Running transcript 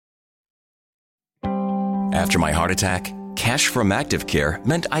After my heart attack, cash from ActiveCare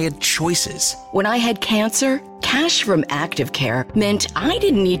meant I had choices. When I had cancer, cash from ActiveCare meant I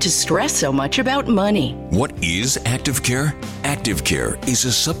didn't need to stress so much about money. What is ActiveCare? ActiveCare is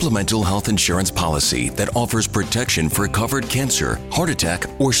a supplemental health insurance policy that offers protection for covered cancer, heart attack,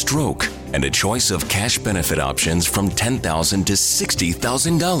 or stroke, and a choice of cash benefit options from $10,000 to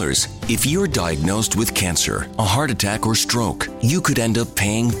 $60,000. If you're diagnosed with cancer, a heart attack, or stroke, you could end up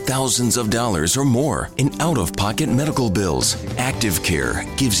paying thousands of dollars or more in out-of-pocket medical bills. ActiveCare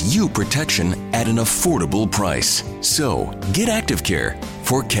gives you protection at an affordable price. So, get ActiveCare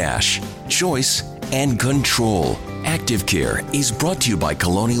for cash, choice, and control. ActiveCare is brought to you by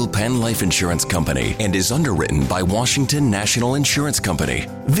Colonial Penn Life Insurance Company and is underwritten by Washington National Insurance Company.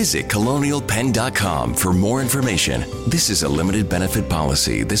 Visit colonialpenn.com for more information. This is a limited benefit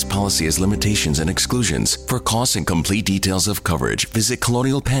policy. This policy has limitations and exclusions. For costs and complete details of coverage, visit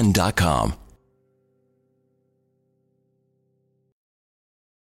colonialpenn.com.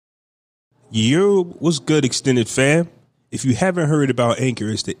 Yo, what's good, extended fam? If you haven't heard about Anchor,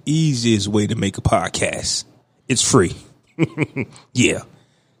 it's the easiest way to make a podcast. It's free. Yeah.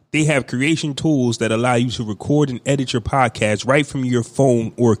 They have creation tools that allow you to record and edit your podcast right from your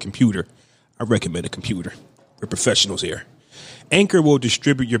phone or computer. I recommend a computer. We're professionals here. Anchor will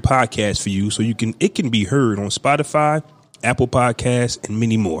distribute your podcast for you so it can be heard on Spotify, Apple Podcasts, and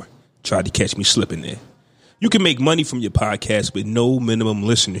many more. Try to catch me slipping there. You can make money from your podcast with no minimum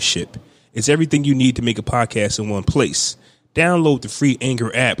listenership. It's everything you need to make a podcast in one place. Download the free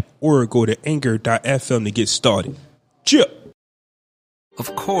Anchor app or go to anchor.fm to get started. Chip.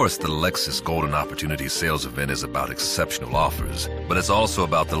 Of course, the Lexus Golden Opportunity Sales Event is about exceptional offers, but it's also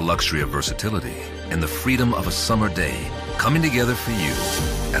about the luxury of versatility and the freedom of a summer day coming together for you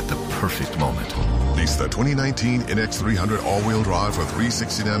at the perfect moment. Lease the 2019 NX300 all-wheel drive for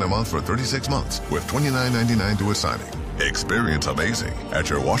 $369 a month for 36 months with $29.99 to a signing. Experience amazing at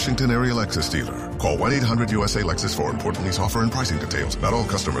your Washington area Lexus dealer. Call 1-800-USA-LEXUS for important lease offer and pricing details. Not all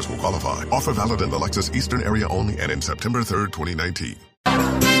customers will qualify. Offer valid in the Lexus Eastern area only and in September 3rd, 2019.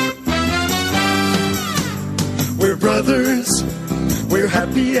 We're brothers. We're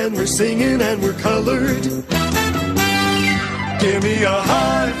happy and we're singing and we're colored. Give me a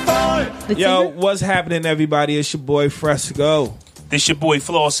high five. Yo, what's happening, everybody? It's your boy Fresco. This your boy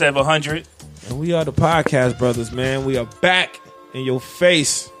Flaw 700. And we are the Podcast Brothers, man. We are back in your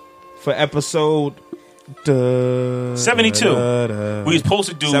face for episode 72. We was supposed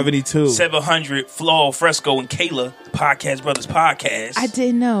to do 72. 700, Flaw, Fresco, and Kayla, the Podcast Brothers podcast. I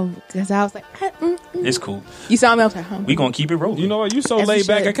didn't know because I was like, It's cool. You saw me, I was like, we gonna keep it rolling. You know what? You so As we laid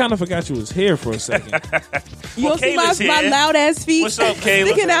back, should. I kind of forgot you was here for a second. you don't see Kayla's my here. loud ass feet. What's up, Kayla?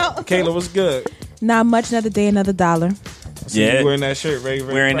 Sticking out. Kayla, what's good? Not much. Another day, another dollar. Yeah. You wearing that shirt, very,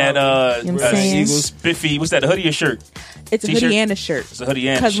 very Wearing proud. that You know what I'm saying? spiffy, what's that, a hoodie or shirt? It's a T-shirt? hoodie and a shirt. It's a hoodie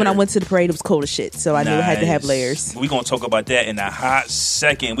and a Because when I shirt. went to the parade, it was cold as shit. So I knew I had to have Nice. layers. We're going to talk about that in a hot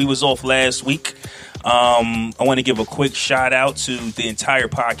second. We was off last week. I want to give a quick shout out to the entire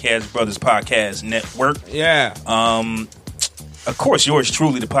Podcast Brothers Podcast Network. Yeah. Of course, yours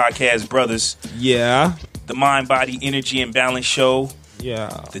truly, the Podcast Brothers. Yeah. The Mind, Body, Energy, and Balance Show. Yeah.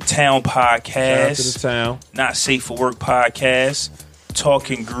 The Town Podcast. Shout out to the town. Not Safe for Work Podcast.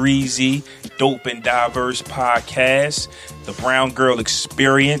 Talking Greasy, Dope and Diverse Podcast. The Brown Girl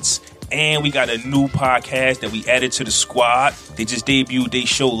Experience. And we got a new podcast that we added to the squad. They just debuted their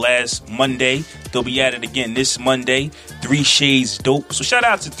show last Monday. They'll be at it again this Monday. 3 Shades Dope. So shout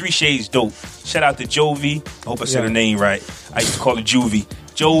out to 3 Shades Dope. Shout out to Jovi. I hope I said her name right. I used to call her Juvie.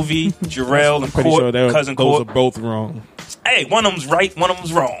 Jovi, Jarrell, and Pretty Court, sure Cousin those Court. are both wrong. Hey, one of them's right, one of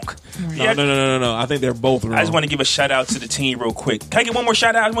them's wrong. Yeah, No. I think they're both wrong. I just want to give a shout out to the team real quick. Can I get one more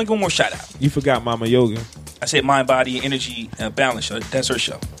shout out? I want to give one more shout out. You forgot Mama Yoga. I said Mind, Body, Energy, Balance Show. That's her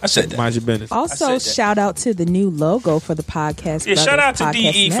show. I said that. Mind your business. Also, I said that. shout out to the new logo for the Podcast Yeah, Brothers shout out to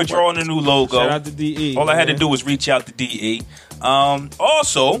Podcast DE for Network. drawing the new logo. Shout out to DE. All I had to man. do was reach out to DE.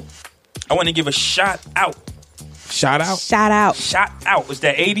 Also, I want to give a shout out. Shout out. Shout out. Shout out. Was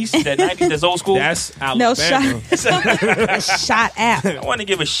that 80s? That 90s? That's old school? That's No, Alabama. Shot out. I want to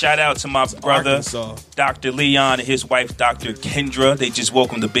give a shout out to my brother, Arkansas. Dr. Leon, and his wife, Dr. Kendra. They just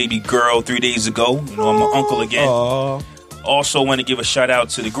welcomed the baby girl 3 days ago. You know, I'm an uncle again. Also want to give a shout out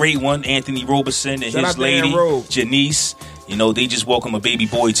to the great one, Anthony Robeson, and Shout out his to lady, Ann Robe. Janice. You know, they just welcomed a baby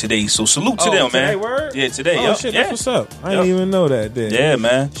boy today. So salute to them, today, man. word? Yeah, today. Oh, Yep. shit, yeah. that's what's up. I Yep. didn't even know that. Did. Yeah,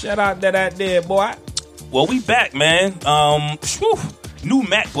 man. Shout out to that there, boy. Well, we back, man. New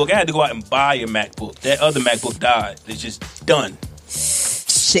MacBook. I had to go out and buy a MacBook. That other MacBook died. It's just done.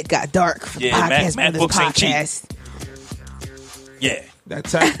 Shit got dark for the Yeah, Podcast Brothers MacBooks ain't cheap. podcast. Yeah. That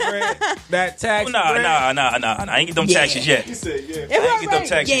tax bread. That tax bread. Nah. I ain't get them taxes yet. He said, yeah. I ain't get them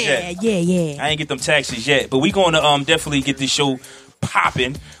taxes yet. Yeah. I ain't get them taxes yet. But we going to definitely get this show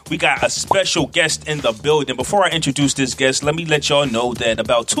popping. We got a special guest in the building. Before I introduce this guest, let me let y'all know that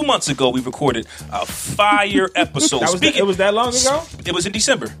about 2 months ago, we recorded a fire episode. It was that long ago? It was in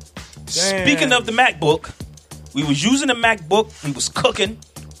December. Damn. Speaking of the MacBook, we was using the MacBook. We was cooking.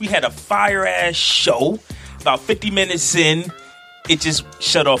 We had a fire-ass show. About 50 minutes in, it just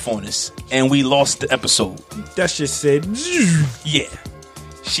shut off on us. And we lost the episode. That shit said... Yeah.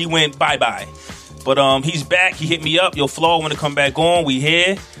 She went bye-bye. But he's back. He hit me up. Yo, Flaw, want to come back on. We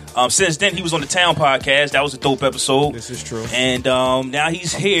here. Since then, he was on the Town podcast. That was a dope episode. This is true. And now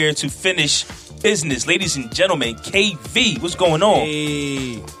he's here to finish business. Ladies and gentlemen, KV, what's going on?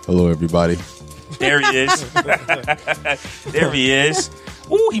 Hey. Hello, everybody. There he is. There he is.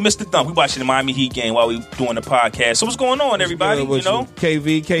 Ooh, he missed the thump. We watching the Miami Heat game while we doing the podcast. So what's going on, everybody? You know?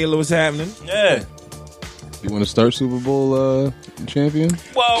 KV, Kayla, what's happening? Yeah. You want to start Super Bowl champion?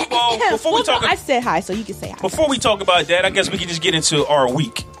 Well, before we talk... I said hi, so you can say hi. Before we talk about that, I guess we can just get into our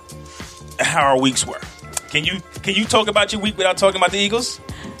week. How our weeks were. Can you talk about your week without talking about the Eagles?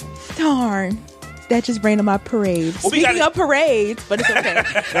 Darn. That just rained on my parade. Well, Speaking of parades, but it's okay.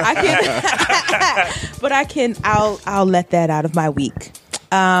 I'll let that out of my week.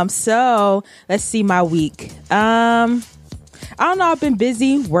 So let's see my week. I don't know. I've been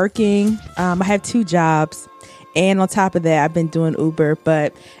busy working. I have 2 jobs. And on top of that, I've been doing Uber,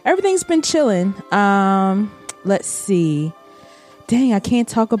 but everything's been chilling. Let's see. Dang, I can't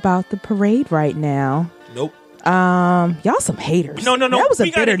talk about the parade right now. Nope. Y'all some haters. No. That was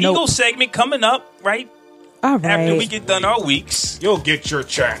we got an note. Eagles segment coming up, right? All right. After we get done our weeks. You'll get your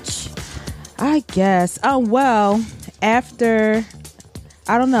chance. I guess. Oh, well, after...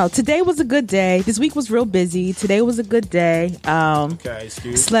 I don't know. Today was a good day. This week was real busy. Today was a good day. Okay,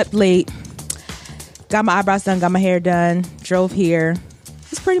 excuse. Slept late. Got my eyebrows done. Got my hair done. Drove here.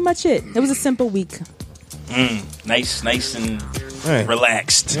 That's pretty much it. It was a simple week. Nice and Hey.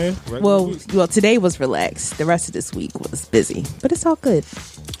 relaxed. Yeah, Well, today was relaxed. The rest of this week was busy. But it's all good.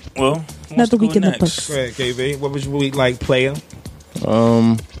 Well, who wants Another to go week in the next? books. Go ahead, KV. What was your week like, player?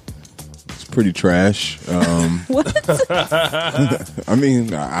 It's pretty trash. What? I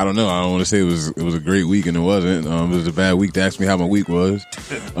mean, I don't know. I don't want to say it was a great week, and it wasn't. It was a bad week to ask me how my week was.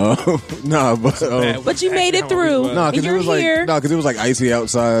 But you made it through. No, And because you're here. it was like icy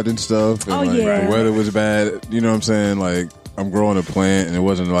outside and stuff. And Oh, like, yeah. the weather was bad. You know what I'm saying? Like, I'm growing a plant, and it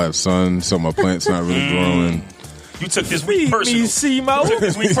wasn't a lot of sun, so my plant's not really growing. You took this week personal. Me, Simo. You took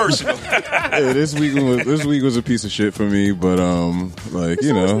this week personal. Yeah, this week was a piece of shit for me, but like,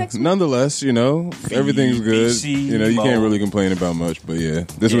 you know, next week. nonetheless, you know, everything's good. BC, You know, you can't really complain about much, but yeah,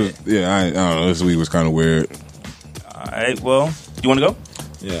 I don't know, this week was kind of weird. All right, well, you want to go?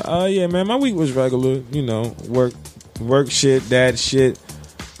 Yeah, yeah, man. My week was regular. You know, work shit, dad shit.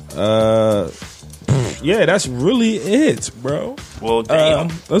 Yeah, that's really it, bro. Well, damn.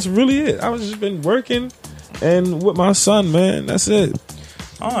 That's really it. I was just been working and with my son, man. That's it.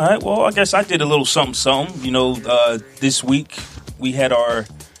 All right, well, I guess I did a little something. You know, this week we had our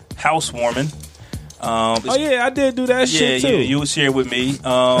housewarming. Oh yeah, I did do that shit too. Yeah, you was here with me.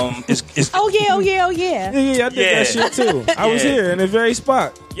 It's Oh, yeah. Yeah, I did Yeah. that shit too. I was Yeah. here in the very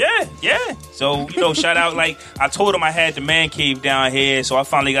spot. Yeah. So, you know, shout out, like, I told him I had the man cave down here, so I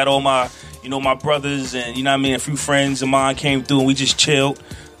finally got all my, you know, my brothers and, you know what I mean, a few friends of mine came through and we just chilled.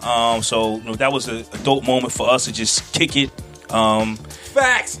 So, you know, that was a dope moment for us to just kick it.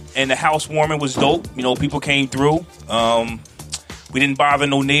 Facts. And the housewarming was dope. You know, people came through. We didn't bother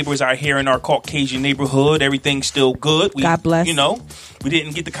no neighbors out here in our Caucasian neighborhood. Everything's still good. God bless. You know, we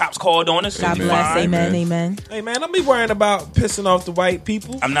didn't get the cops called on us. God It's bless. fine. Amen. Hey man, don't be worrying about pissing off the white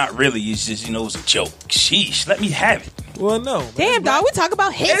people. I'm not really. It's just, you know, it's a joke. Sheesh, let me have it. Well, no. Damn, dog. We talk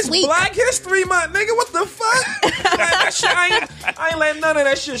about his It's week. Black History Month, nigga. What the fuck? That shit, I ain't letting none of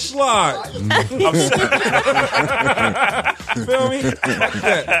that shit slide. Feel me? Fuck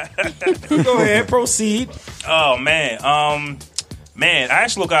that. Go ahead, proceed. Oh man, man, I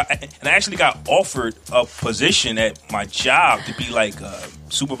actually got offered a position at my job to be like a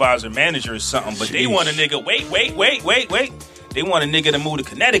supervisor manager or something, but they want a nigga. Wait. They want a nigga to move to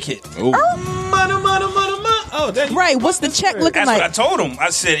Connecticut. Money. Oh, then Right, what's the check looking That's like? what I told him. I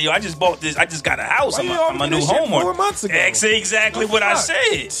said, yo, I just bought this. I just got a house. Why I'm you a offered new this shit homeowner. 4 months ago? That's exactly what I fuck?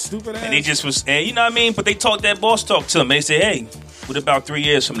 said. Stupid ass. And they just was, you know what I mean? But they talked that boss talk to them. They said, hey, what about 3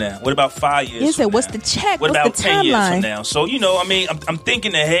 years from now? What about 5 years He said, from what's now? the check? What What's about the 10 years from timeline? now? So, you know, I mean, I'm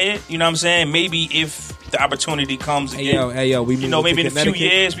thinking ahead. You know what I'm saying? Maybe if the opportunity comes again, Hey yo, we you know, moving maybe to in a few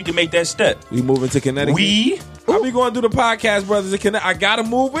Connecticut. years we can make that step. We moving to Connecticut. We I'll be going through the podcast, brothers. I gotta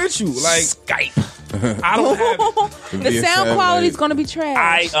move with you. Like Skype. I don't have The sound quality is going to be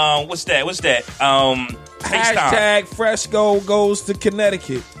trash. What's that? FaceTime. hashtag Fresco goes to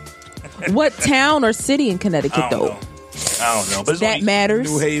Connecticut. What town or city in Connecticut, I though? don't know. But That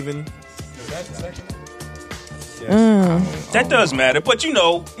matters. New Haven. that does matter. But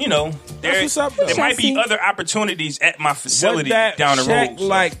there what's up, though. there might be Chelsea. other opportunities at my What facility that down the check road. So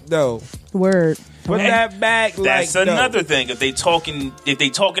like though? Word. What that bag like? that's another thing. If they talking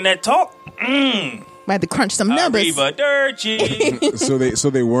that talk, Might have to crunch some numbers. Arriva Dirty. So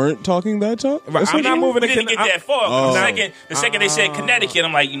they weren't talking that talk. Right, I'm not moving We to didn't get Connecticut. that far. Oh. The second they said Connecticut,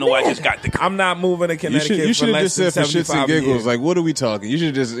 I'm like, I just got the. I'm not moving to You Connecticut should for have less just than said for shits 75 and giggles. years. Like, what are we talking? You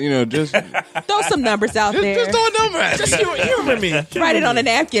should just Throw some numbers out there. just throw a number at me. Just humor me. Write it on a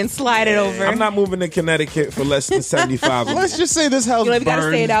napkin, slide it over. I'm not moving to Connecticut for less than 75 years. Let's just say this house You don't even got to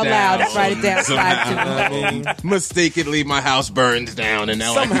burns say it out down. loud. Just write it down. Slide it to I mean, Mistakenly, my house burns down, and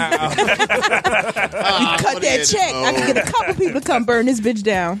now somehow. Cut that check. I can get a couple people to come burn this bitch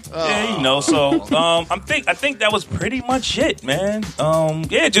down. Yeah, So I think that was pretty much it, man.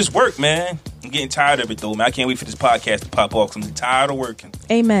 Just work, man. I'm getting tired of it though, man. I can't wait for this podcast to pop off. 'Cause I'm tired of working.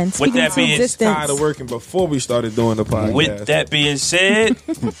 Amen. Speaking that to being existence. Tired of working before we started doing the podcast. With that being said,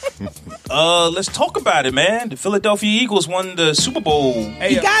 let's talk about it, man. The Philadelphia Eagles won the Super Bowl.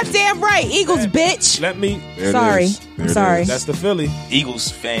 Hey, You goddamn right, Eagles, bitch. let me. There it Sorry. is. There I'm it sorry. is. That's the Philly. Eagles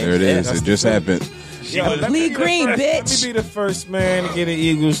fan. There it is. that's It just the- happened. Let me Bleed be the green, first- bitch. Let me be the first man to get the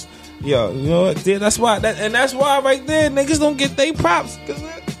Eagles. Yo, you know what? That's why. That's why right there, niggas don't get their props.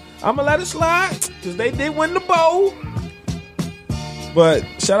 I'm gonna let it slide because they did win the bowl. But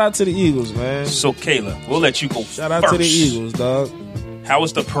shout out to the Eagles, man. So Kayla, we'll let you go. Shout out first. to the Eagles, dog. How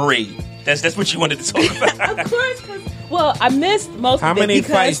was the parade? That's what you wanted to talk about. Of course, well, I missed most How of it many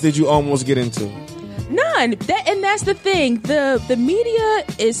because fights did you almost get into? none. And that's the thing. The media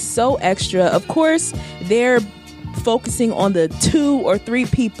is so extra. Of course, they're focusing on the 2 or 3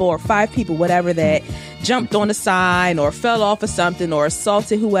 people or 5 people, whatever, that jumped on a sign or fell off of something or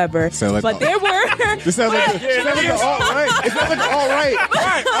assaulted whoever. Sound like but there were. This sounds like the all right. It sounds like the all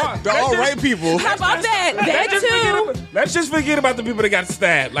right. The all right people. How about that? That too. Let's just forget about the people that got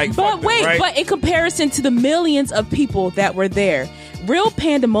stabbed. Like, But fuck them, wait, right? but in comparison to the millions of people that were there, real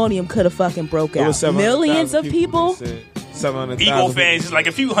pandemonium could have fucking broke It was out. 700,000 Millions of people. they said. 700,000 Eagle people. fans is like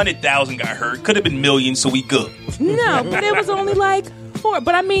a few 100,000 got hurt. Could have been millions, so we good. No, but it was only like 4.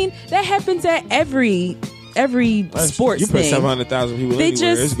 But I mean, that happens at every sports You put thing. 700,000 people They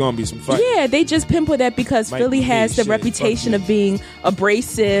anywhere, just- it's gonna be some fight. Yeah, they just pinpoint that because Might Philly be has the shit. reputation Fuck of being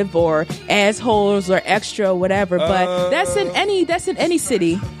abrasive or assholes or extra or whatever. But that's in any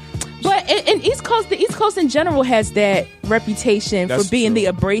city. But in East Coast, the East Coast in general has that reputation That's for being true. the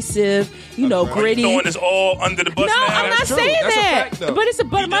abrasive, gritty. Throwing us all under the bus. No, now. I'm not true. saying That's a that. fact, though. But it's a You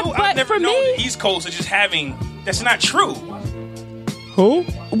but know, my I've but never for known me, the East Coast is just having. That's not true. Who?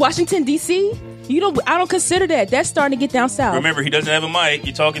 Washington D.C. I don't consider that. That's starting to get down south. Remember, he doesn't have a mic.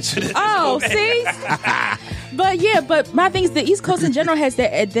 You're talking to the. Oh, see. But my thing is the East Coast in general has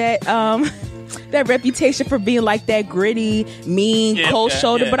that reputation for being like that gritty, mean, cold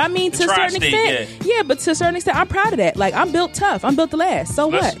shouldered. yeah. But I mean, The to a certain tri-state, extent, yeah. But to a certain extent, I'm proud of that. Like, I'm built tough. I'm built to last. So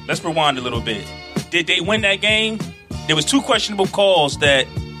what? Let's rewind a little bit. Did they win that game? There was 2 questionable calls that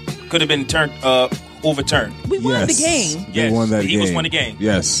could have been overturned. We won the game. They Yes, won that the Eagles game. won the game.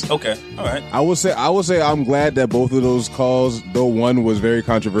 Yes. Okay, all right. I will say I'm glad that both of those calls, though one was very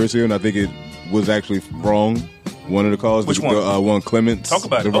controversial and I think it was actually wrong. One of the calls, Which one? One Clements. Talk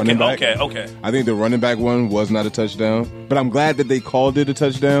about the it. running back. Okay. I think the running back one was not a touchdown, but I'm glad that they called it a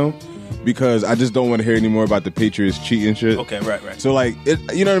touchdown because I just don't want to hear any more about the Patriots cheating shit. Okay, right. So like,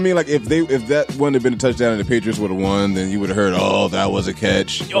 you know what I mean? Like if that wouldn't have been a touchdown and the Patriots would have won, then you would have heard, oh, that was a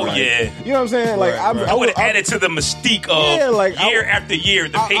catch. Oh, Like, yeah. you know what I'm saying? Like I would have added to the mystique of year after year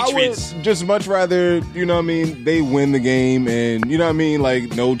the Patriots. I would just much rather, you know what I mean, they win the game and, you know what I mean,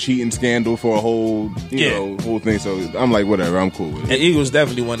 like no cheating scandal for a whole, whole thing. So I'm like, whatever, I'm cool with it. And Eagles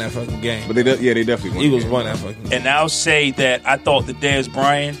definitely won that fucking game. But they definitely won. Eagles the game. won that fucking game. And I'll say that I thought the Dez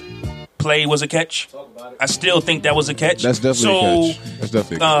Bryant play was a catch. I still think that was a catch. That's definitely a catch. That's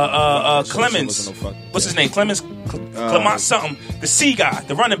definitely a catch. Clemens, what's his name? Clemens, Clement something. The C guy,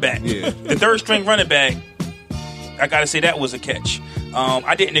 the running back, Yeah. the 3rd string running back. I gotta say that was a catch.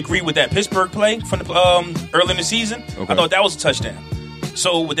 I didn't agree with that Pittsburgh play from the early in the season. Okay. I thought that was a touchdown.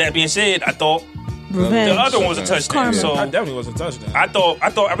 So with that being said, I thought Revenge. the other one was a touchdown. Karma. So That definitely was a touchdown. I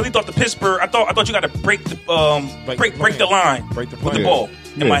really thought the Pittsburgh. I thought you got to break the Break the break the line Break the with the plan. ball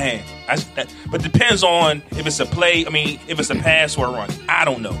in Yeah. my hand. But depends on if it's a play. I mean, if it's a pass or a run. I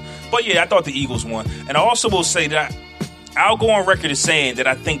don't know. But yeah, I thought the Eagles won. And I also will say that I'll go on record as saying that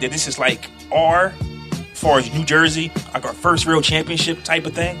I think that this is like as far as New Jersey, like our first real championship type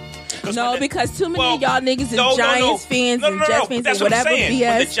of thing. No, because too many of y'all niggas is Giants fans and Jets fans and whatever BS.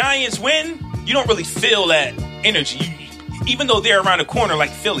 When the Giants win, you don't really feel that energy. Even though they're around the corner like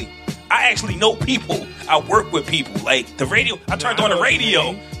Philly. I actually know people. I work with people. Like the radio, I turned on the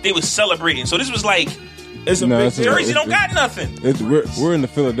radio. They was celebrating. So this was like, Jersey don't got nothing. We're in the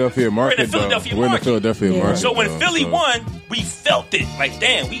Philadelphia market. We're in the Philadelphia market. So when Philly won, we felt it. Like,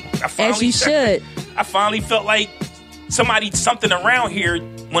 damn, I finally felt like something around here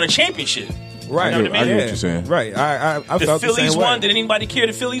won a championship. Right. You know what I mean? I get what you're saying. Right. I felt the Phillies same way. won. Did anybody care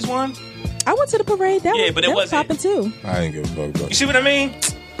the Phillies won? I went to the parade. That but it wasn't popping too. I ain't give a fuck about it. You see what I mean?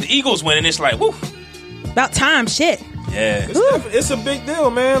 The Eagles win, and it's like, woo. About time, shit. Yeah, it's a big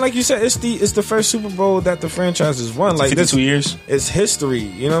deal, man. Like you said, it's the first Super Bowl that the franchise has won. Like 52 years. It's history.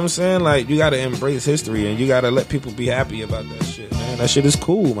 You know what I'm saying? Like you got to embrace history, and you got to let people be happy about that shit, man. That shit is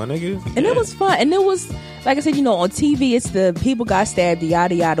cool, my nigga. And it was fun, and it was. Like I said, you know, on TV, it's the people got stabbed,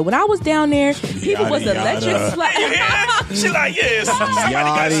 yada yada. When I was down there, people was electric slap. She like, yes, somebody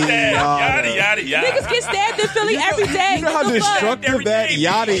got stabbed, yada yada. Niggas get stabbed in Philly every day. You know how destructive that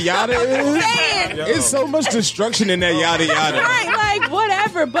yada yada is? It's so much destruction in that yada yada. Right, like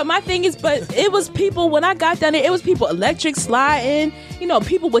whatever. But my thing is, it was people, when I got down there, it was people electric sliding, you know,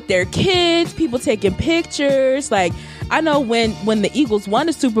 people with their kids, people taking pictures. Like, I know when the Eagles won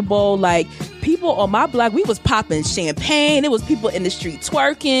the Super Bowl, like, people on my block, we was popping champagne. It was people in the street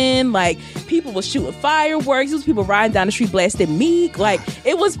twerking. Like, people was shooting fireworks. It was people riding down the street blasting Meek. Like,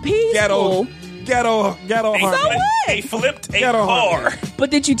 it was peaceful. Ghetto. They flipped a car.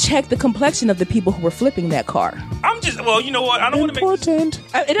 But did you check the complexion of the people who were flipping that car? You know what? I don't want to make this.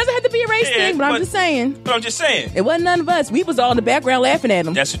 It doesn't have to be a race thing, but I'm just saying. But I'm just saying. It wasn't none of us. We was all in the background laughing at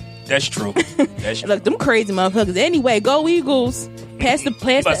them. That's true. That's true. Look, them crazy motherfuckers. Anyway, go Eagles. Pass the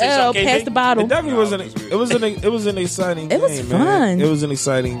L, pass the bottle. It definitely was an exciting game. It was fun. Man. It was an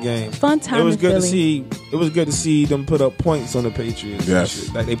exciting game. Fun time. It was good to see. It was good to see them put up points on the Patriots.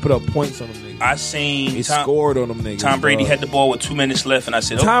 Yes. Like they put up points on them niggas. I seen They scored on them niggas. Tom Brady had the ball with 2 minutes left, and I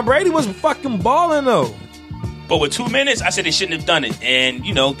said, Tom Brady was fucking balling though. But with 2 minutes, I said they shouldn't have done it. And,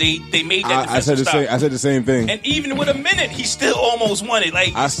 you know, they made that I said the same thing. And even with a minute, he still almost won it.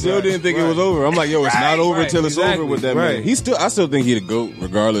 Like, I still didn't think it was over. I'm like, yo, it's not over till it's over with that man. I still think he'd a GOAT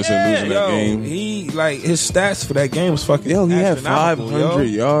regardless of losing that game. He, like, his stats for that game was fucking he had 500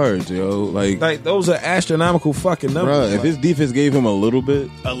 yards, yo. Like those are astronomical fucking numbers. Bruh, if his defense gave him a little bit.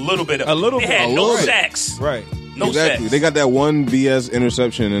 They had no sacks. Right. No exactly. sacks. They got that one BS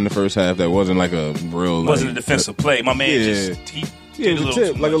interception in the first half that wasn't like a real. Wasn't a defensive play. My man did a little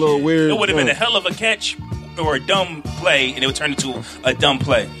tip, like a little weird. It would have been a hell of a catch or a dumb play, and it would turn into a dumb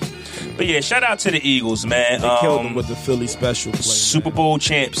play. But yeah, shout out to the Eagles, man. They killed them with the Philly special play. Super Bowl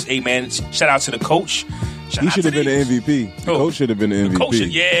champs. Hey, man, shout out to the coach. He should have been the MVP. The coach should have been the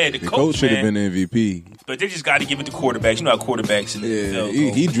MVP. The coach should have been the MVP. But they just got to give it to quarterbacks. You know how quarterbacks in the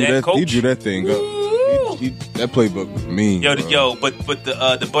NFL go. He drew that thing up. That playbook was mean. But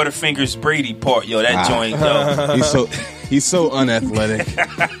the Butterfingers Brady part, that joint, yo. He's so unathletic.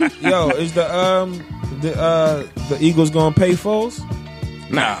 Yo, is the Eagles gonna pay Foles?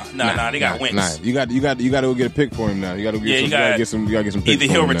 Nah. They got wins. Nah, you got to go get a pick for him now. You got to get some picks. Either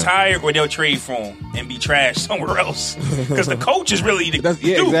he'll retire or they'll trade for him and be trashed somewhere else. Because the coach is really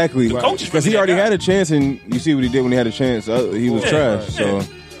exactly. The coach is because he already had a chance, and you see what he did when he had a chance. He was trash. So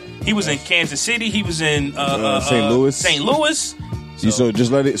he was in Kansas City. He was in St. Louis. So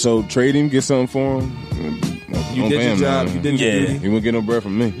just let it. So trade him, get something for him. You did your job. You did your duty. He won't get no bread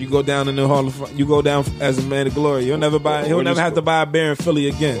from me. You go down in the Hall of Fame. You go down as a man of glory. He'll never have to buy a bear in Philly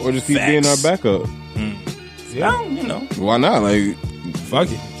again. Or just keep being our backup. Yeah, why not? Like, fuck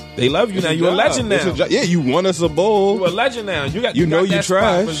it. They love you now. You're a legend now. You won us a bowl. You're a legend now. You got you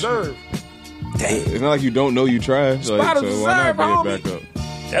trash. Reserved. Damn. It's not like you don't know you trash. Spot so why not bring it back up?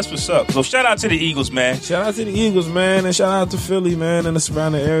 That's what's up. So shout out to the Eagles, man. Shout out to the Eagles, man, and shout out to Philly, man, and the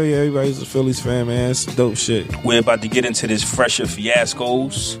surrounding area. Everybody's a Phillies fan, man. It's dope shit. We're about to get into this fresher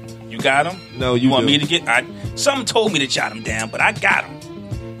fiascos. You got them? No, you want me to get? Something told me to jot them down, but I got them.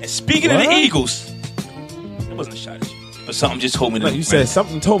 And speaking of the Eagles, it wasn't a shot at you, but something just told me to. No, you said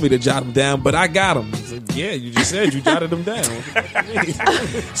something told me to jot them down, but I got them. Yeah, you just said you jotted them down.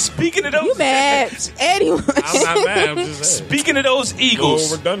 Speaking of those, you mad? Anyway, I'm not mad. I'm just saying. Speaking of those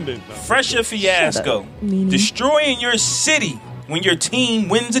Eagles, redundant. Fresher fiasco, destroying your city when your team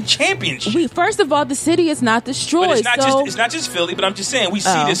wins a championship. First of all, the city is not destroyed. But it's so not just Philly, but I'm just saying we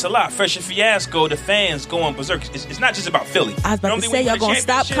see this a lot. Fresh and Fiasco, the fans going berserk. It's not just about Philly. I was about to say, y'all gonna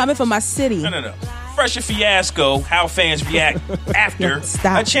stop coming for my city. No. Fresh and Fiasco, how fans react after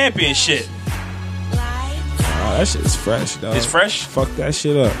a championship. Oh, that shit is fresh, dog. It's fresh? Fuck that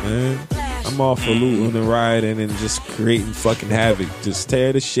shit up, man. I'm all for looting and rioting and just creating fucking havoc. Just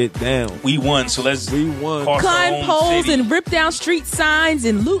tear the shit down. We won, so we won. Climb poles and rip down street signs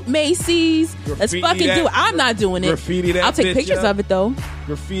and loot Macy's. Let's fucking do it. I'm not doing it. Graffiti that I'll take bitch pictures up. of it though.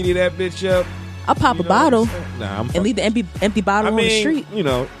 Graffiti that bitch up. I'll pop a bottle and leave the empty bottle on the street. You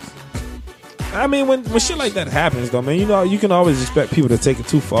know, I mean, when shit like that happens, though, man, you know, you can always expect people to take it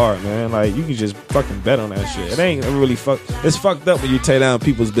too far, man. Like, you can just fucking bet on that shit. It ain't really It's fucked up when you tear down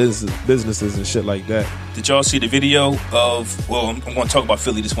people's businesses and shit like that. Did y'all see the video of? Well, I'm going to talk about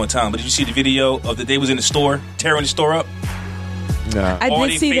Philly this one time, but did you see the video of the day was in the store, tearing the store up? Nah. I All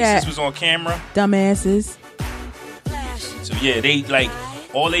did their see faces that. was on camera. Dumbasses. So yeah, they like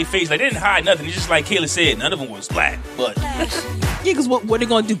all they face like they didn't hide nothing. It's just like Kayla said, none of them was black. But Yeah, because what are they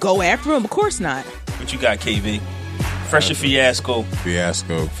going to do? Go after him? Of course not. What you got, KV? Fresh and Fiasco.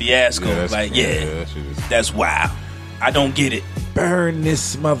 Fiasco. That's that shit is- that's wild. I don't get it. Burn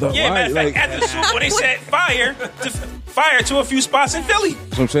this mother. Yeah, matter of fact, at the Super Bowl, they set fire to a few spots in Philly.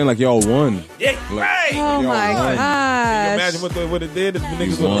 So I'm saying, like, y'all won. Yeah, right. Oh my won. gosh. Imagine what it did if the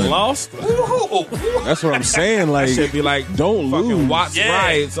niggas would won. have lost. That's what I'm saying. Like, Should be like, don't fucking lose. Watts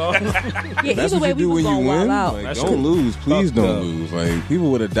riots. Yeah, That's either what way, you we do was when you going win. wild out. Like, That don't shit lose. Please fucked don't up. lose. Like,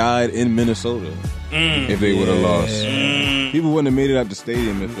 people would have died in Minnesota if they would have lost. People wouldn't have made it out the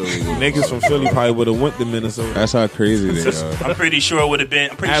stadium if Philly would've Niggas from Philly probably would have went to Minnesota. That's how crazy they are. I'm pretty sure it would have been.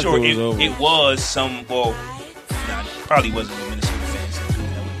 I'm pretty After sure it was over. it was some. Well, nah, probably wasn't the Minnesota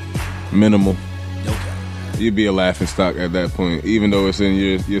fans. Minimal. Okay. You'd be a laughing stock at that point, even though it's in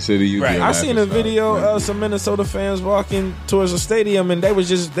your city. You'd Right. be a I laughing seen a stock. video Like, of some Minnesota fans walking towards the stadium, and they was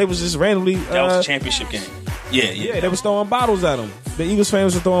just randomly. That was a championship game. Yeah. They was throwing bottles at them. The Eagles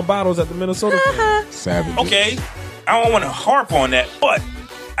fans were throwing bottles at the Minnesota fans. savage. Okay. I don't want to harp on that, but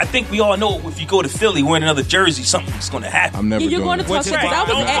I think we all know if you go to Philly wearing another jersey, something's going to happen. I'm never. Yeah, you're doing going to that. talk shit. 'Cause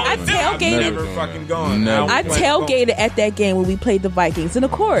I tailgated. Never fucking gone. Never. I tailgated at that game when we played the Vikings, and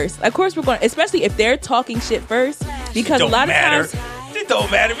of course we're going. Especially if they're talking shit first, because a Don't lot matter. of times. It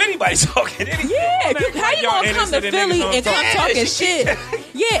don't matter if anybody's talking anything. Yeah, how you gonna y'all come to innocent Philly niggas and don't come talk. talking shit?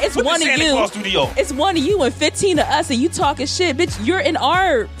 Yeah, it's Put the one of Santa you. Claus through the yard. It's one of you and 15 of us, and you talking shit, bitch. You're in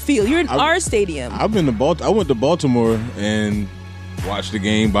our field. You're in our stadium. I've been to I went to Baltimore and watched the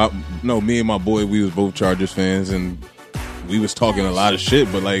game. Me and my boy, we was both Chargers fans, and we was talking a lot of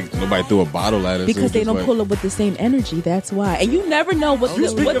shit, but like nobody threw a bottle at us. It because was they just don't like, pull up with the same energy. That's why. And you never know what You the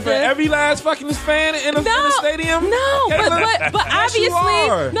speaking what for the every last fucking fan in the stadium? No, Kayla? but Yes, you obviously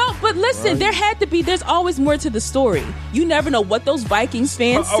are. no. But listen, there's always more to the story. You never know what those Vikings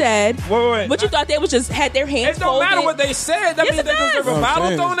fans said. Wait. What you thought they was just had their hands It don't folded. matter what they said. That Yes, means it they does. deserve a That's what I'm bottle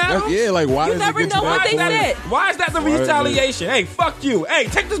saying. thrown at them. Yeah, like why You does it never get to know that what they point? said. Why is that the Why is it- retaliation? Hey, fuck you. Hey,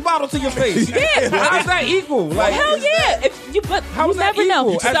 take this bottle to your face. Yeah. How's that equal? Like, Hell yeah! But How you is that never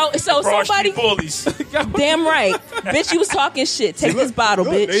know. equal? So Broad somebody, Street bullies. damn right, bitch, you was talking shit. Take this bottle,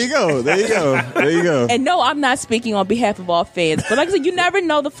 bitch. There you go. There you go. There you go. And no, I'm not speaking on behalf of all fans, but like I said, you never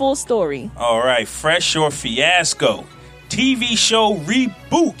know the full story. All right, Fresh or Fiasco. TV show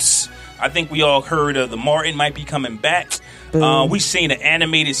reboots. I think we all heard of the Martin might be coming back. We seen an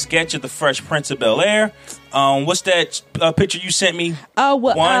animated sketch of the Fresh Prince of Bel-Air. What's that picture you sent me?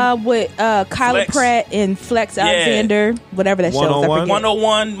 With Kyla Flex. Pratt and Flex Alexander, whatever that show is. I 101? forget.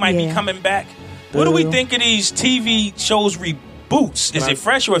 101 might be Yeah. coming back. What do we think of these TV shows reboots? Is it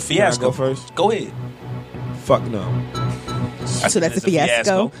Fresh or Fiasco? go first? Go ahead. fuck no. So that's a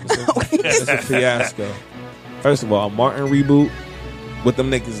fiasco. It's a fiasco. First of all, Martin reboot with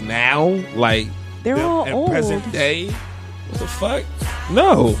them niggas now, like They're them all in old. present day. What the fuck?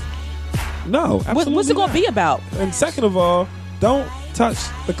 No, absolutely What's it going not. to be about? And second of all, don't touch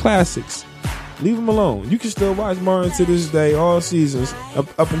the classics. Leave them alone. You can still watch Martin to this day, all seasons,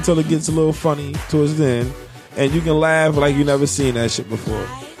 up until it gets a little funny towards the end, and you can laugh like you never seen that shit before.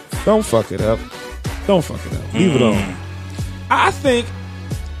 Don't fuck it up. Don't fuck it up. Leave it alone. I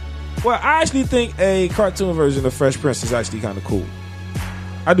actually think a cartoon version of Fresh Prince is actually kind of cool.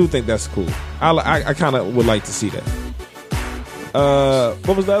 I do think that's cool. I kind of would like to see that.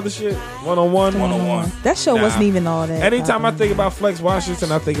 What was the other shit? 101. 101. That show wasn't even all that. Anytime I think about Flex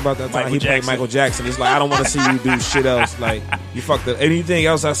Washington, I think about that time he played Michael Jackson. It's like I don't want to see you do shit else. Like you fucked it. Anything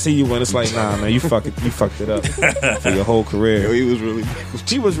else I see you in, it's like nah, man, you fucked it up for your whole career. Yo, he was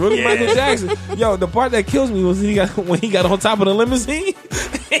really Michael Jackson. Yo, the part that kills me was when he got on top of the limousine.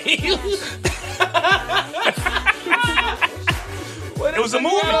 It was a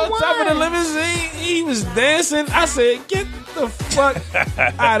movie. On top of the limousine, he was dancing. I said, "Get the fuck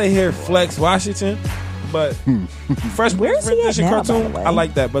out of here, Flex Washington." But Fresh Where's he at now, cartoon, by the way? I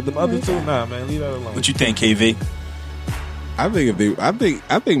like that. But the other two, nah, man, leave that alone. What you think, KV?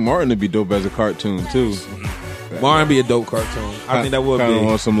 I think Martin would be dope as a cartoon too. Martin be a dope cartoon. I think that would be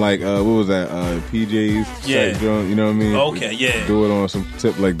on some like what was that? PJs. Yeah. Joint, you know what I mean? Okay, yeah. Do it on some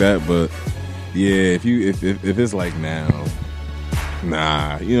tip like that, but yeah, if it's like now,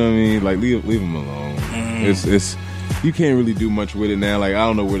 nah, you know what I mean? Like leave him alone. It's you can't really do much with it now. Like I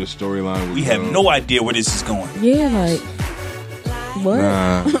don't know where the storyline was. We have no idea where this is going. Yeah, like what?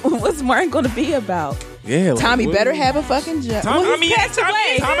 Nah. What's Martin going to be about? Yeah, like, Tommy what? better have a fucking job. Tommy- Well, I mean, he passed Tommy-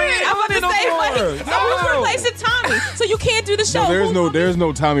 away. Tommy- I was no to say, more. like, so who's No. replacing Tommy? So you can't do the show. There's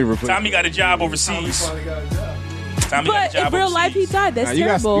no Tommy replacement. Tommy got a job overseas. Tommy got a But job in real life, he overseas. died. That's you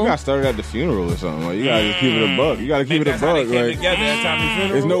terrible. got started at the funeral or something. Like you gotta just keep it a buck. You gotta keep Maybe it a that's how they buck. came Like together at Tommy funeral.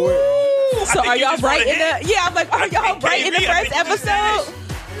 there's no way. So I think are you y'all just right wrote in a hit. the? Yeah, I'm like, are y'all think right in the KV, I first think you just did episode?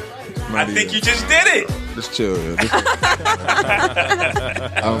 I think you just did it. Just chill.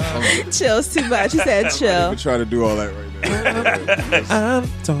 Chill's too much. He said chill. I'm trying to do all that right now.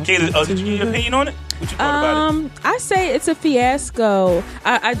 Kayla, did you get your opinion on it? What you thought about it? I say it's a fiasco.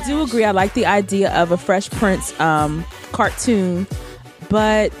 I do agree. I like the idea of a Fresh Prince cartoon,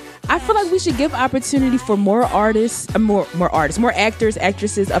 but I feel like we should give opportunity for more artists, more actors,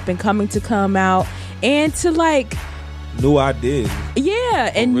 actresses up and coming to come out and to like, New ideas.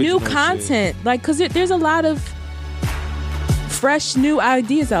 yeah, and new Original content. Like, cause there's a lot of fresh new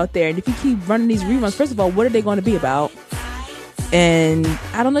ideas out there, and if you keep running these reruns, first of all, what are they going to be about? And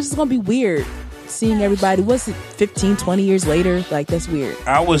I don't know, it's just going to be weird seeing everybody. What's it, 15, 20 years later? Like, that's weird.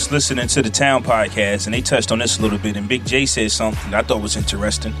 I was listening to the Town podcast, and they touched on this a little bit, and Big J said something I thought was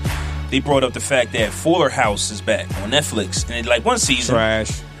interesting. They brought up the fact that Fuller House is back on Netflix, and like one season,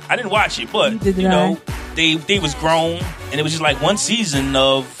 Trash. I didn't watch it, but Did you know, I? they was grown, and it was just like one season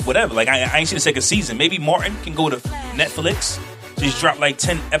of whatever. Like I ain't seen the second season. Maybe Martin can go to Netflix, just drop like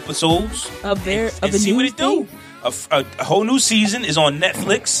 10 episodes Of their and of a see new what it do. thing? A whole new season is on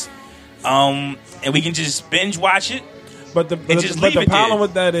Netflix, and we can just binge watch it. But the problem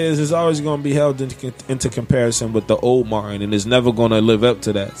with that is it's always going to be held into comparison with the old Martin, and it's never going to live up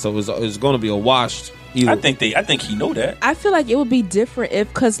to that. So it's going to be a wash. Either. I think he know that. I feel like it would be different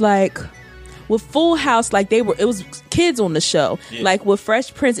if, cause like with Full House, like it was kids on the show. Yeah. Like with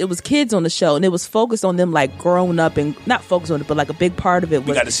Fresh Prince, it was kids on the show, and it was focused on them like growing up, and not focused on it, but like a big part of it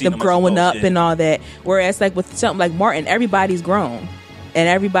We got to was see them them as growing adults, up yeah. and all that. Whereas like with something like Martin, everybody's grown and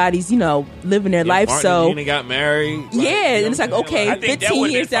everybody's living their life. Martin So and Gina got married. yeah, and it's like okay, I think that 15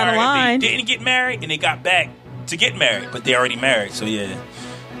 would've years been down the fire if line. they didn't get married and they got back to get married, but they already married. So yeah,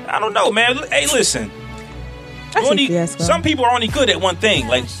 I don't know, man. Hey, listen. I see fiasco. Some people are only good at one thing.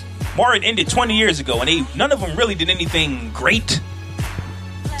 Like Martin ended 20 years ago, and none of them really did anything great.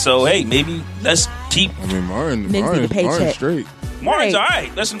 So hey, maybe let's keep I mean, Niggas need a Martin's paycheck. straight. Martin's Right. all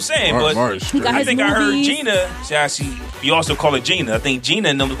right. That's what I'm saying. Martin's But straight. got I his think I heard movies. Gina. See, you also call it Gina. I think Gina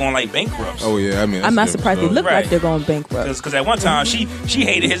and them was going like bankrupt. Oh yeah, I mean, I'm not that's surprised they different look Right. like they're going bankrupt. Because at one time she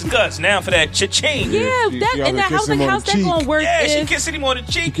hated his guts. Now for that cha-ching. Yeah, she that always and that kiss how's him like on how's the that cheek. gonna work? Yeah, she if, kissing him on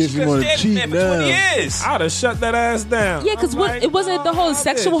the cheek. kissed him She on the standing there cheek for 20 now. years. I'd have shut that ass down. Yeah, because I'm like, it wasn't the whole nah,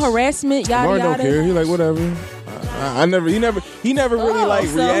 sexual bitch. harassment, yada Martin don't yada. care. He like whatever. He never really Oh, like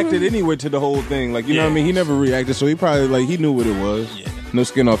so- reacted anyway to the whole thing. Like you know what I mean. He never reacted, so he probably like he knew what it was. Yeah. No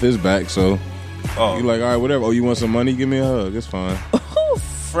skin off his back, so Oh, you like all right, whatever. Oh, you want some money? Give me a hug. It's fine.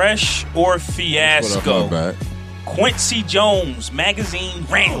 fresh or Put off fiasco? my back. Quincy Jones magazine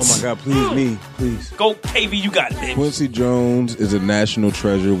Oh rants. my God, please me, please. Go KV, you got it, baby. Quincy Jones is a national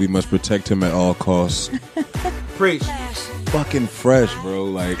treasure. We must protect him at all costs. Preach. Fucking fresh, bro.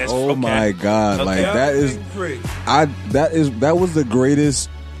 Like, That's oh okay. my God. Okay. Like that is Preach. that was the greatest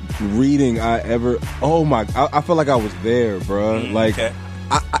reading I ever. Oh my! I feel like I was there, bro. Like, okay.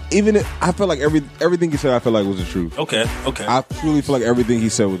 I feel like everything he said, I feel like was the truth. Okay. I truly feel like everything he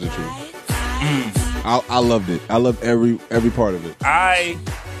said was the truth. I loved it. I loved every part of it.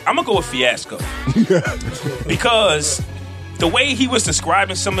 I'm gonna go with fiasco because the way he was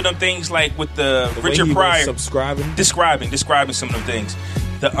describing some of them things, like with the The way Richard he was Pryor, subscribing. describing some of them things.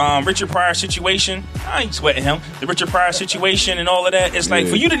 the Richard Pryor situation. I ain't sweating him. The Richard Pryor situation and all of that. It's like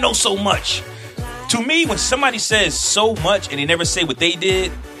for you to know so much. To me, when somebody says so much and they never say what they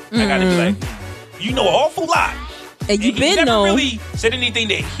did, I gotta be like, you know an awful lot. And you been never known. really said anything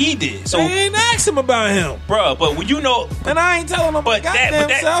that he did. So they ain't asked him about him, bruh. But when you know, and I ain't telling him about goddamn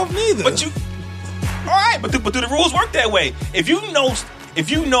self neither. But you, all right. But do the rules work that way? If you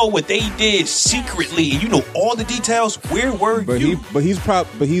know what they did secretly, and you know all the details, where were you? But he's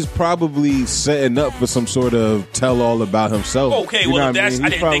probably setting up for some sort of tell all about himself. Okay, well if that's I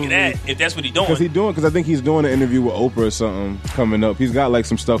didn't think of that. If that's what he's doing, because I think he's doing an interview with Oprah or something coming up. He's got like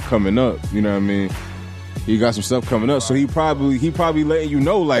some stuff coming up. You know what I mean? He got some stuff coming up, so he probably letting you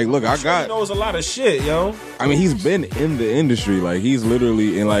know, like, look, He knows a lot of shit, yo. I mean, he's been in the industry, like he's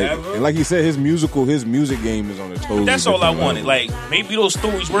literally in like he said, his music game is on the toes. That's all I wanted. Like maybe those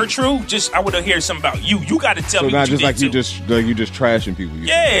stories were true. Just I would have heard something about you. You got to tell me. Not what just you like did you just trashing people.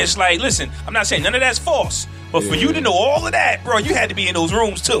 Yeah, it's like, listen, I'm not saying none of that's false, but for you to know all of that, bro, you had to be in those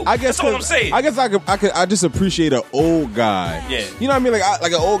rooms too. I guess that's all I'm saying. I guess I just appreciate an old guy. Yeah, you know what I mean?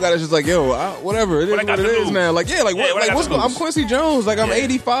 Like an old guy that's just like, yo, whatever it is, what it is now. Like, I'm Quincy Jones. Like, I'm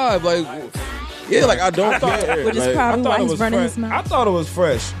 85. Like, yeah, like I don't care. Which is probably why he's running his mouth. I thought it was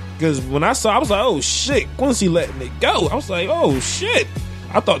fresh because when I saw, I was like, oh shit, Quincy letting it go. I was like, oh shit.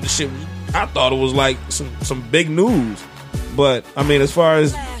 I thought it was like some big news. But I mean, as far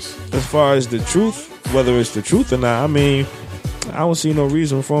as the truth, whether it's the truth or not, I mean, I don't see no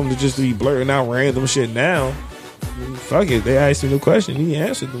reason for him to just be blurting out random shit now. I mean, fuck it, they asked him the question, he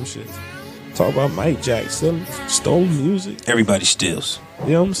answered them shit. Talk about Mike Jackson stole music. Everybody steals.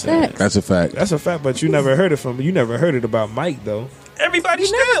 You know what I'm saying? That's a fact. That's a fact, but you never heard it from me. You never heard it about Mike, though. Everybody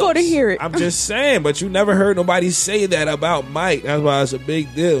steals. Never go to hear it. I'm just saying, but you never heard nobody say that about Mike. That's why it's a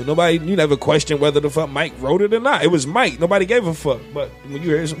big deal. You never questioned whether the fuck Mike wrote it or not. It was Mike. Nobody gave a fuck. But when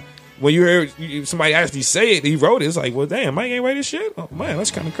you heard somebody actually say it, he wrote it. It's like, well, damn, Mike ain't write this shit. Oh man,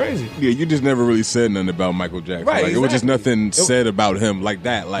 that's kind of crazy. Yeah, you just never really said nothing about Michael Jackson. Right, like, exactly. It was just nothing said about him like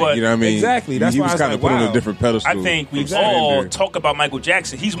that. Like, But you know what I mean? Exactly. That's he why was kind of put on a different pedestal. I think we all talk about Michael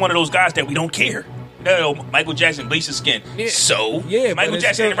Jackson. He's one of those guys that we don't care. No, Michael Jackson bleached his skin. Yeah. So? Yeah, Michael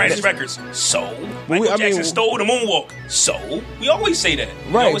Jackson didn't write his records. So? Michael Jackson stole the moonwalk. So? We always say that.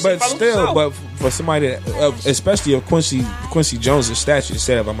 Right, but still, but for somebody, especially of Quincy Jones' stature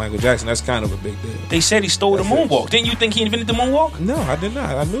said about Michael Jackson, that's kind of a big deal. They said he stole the moonwalk. Didn't you think he invented the moonwalk? No, I did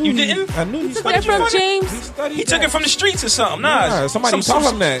not. I knew you didn't. I knew he took that from James. He took it from the streets or something. Nah, somebody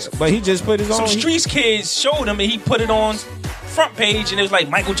taught him that, but he just put his own. Some streets kids showed him, and he put it on front page, and it was like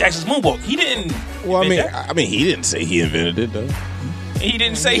Michael Jackson's moonwalk. He didn't. Well, I mean, he didn't say he invented it though. He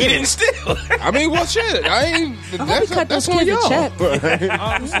didn't say he didn't steal. I mean, well, shit. I ain't. That's on y'all.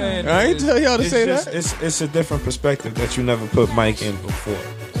 I ain't tell y'all to say that. It's a different perspective that you never put Mike in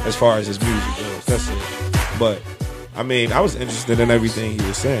before, as far as his music goes. That's it. But I mean, I was interested in everything he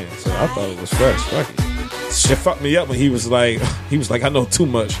was saying, so I thought it was fresh. Fuck it. Shit fucked me up when he was like, I know too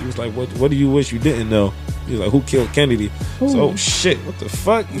much. He was like, what do you wish you didn't know? He was like, who killed Kennedy? So, oh shit, what the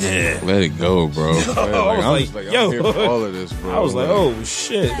fuck? Yeah, let it go, bro. I was like, yo, I'm here for all of this, bro. I was like, oh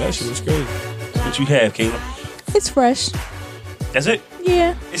shit, that shit was crazy. What you have, Caleb? It's fresh. That's it?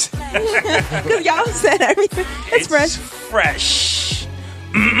 Yeah. Because y'all said everything. It's fresh. Fresh.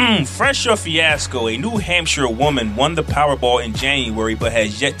 Fresh or fiasco, a New Hampshire woman won the Powerball in January but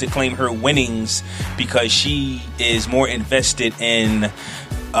has yet to claim her winnings because she is more invested in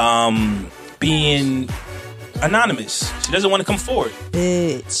being anonymous. She doesn't want to come forward.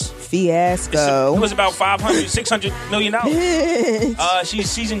 Bitch. Fiasco. It was about $500-600 million.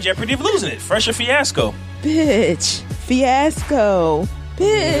 Bitch. She's in jeopardy of losing it. Fresh or fiasco? Bitch. Fiasco.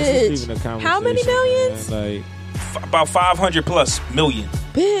 Bitch. Yeah, how many millions? Man, about 500 plus million.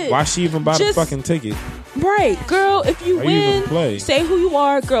 Bitch. Why she even buy the fucking ticket? Right, girl, if you win, say who you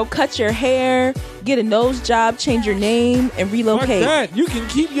are, girl, cut your hair, get a nose job, change your name, and relocate. Fuck that. You can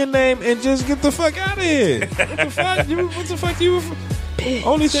keep your name and just get the fuck out of here. What the fuck? What the fuck you... Bitch.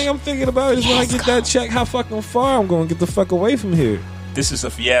 Only thing I'm thinking about is when I get that check, how fucking far I'm going to get the fuck away from here. This is a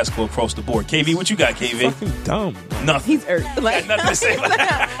fiasco across the board. KV, what you got, KV? Fucking dumb. Nothing. He's irked. Like, nothing to say about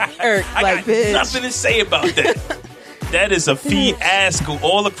that. I got bitch. Nothing to say about that. That is a fiasco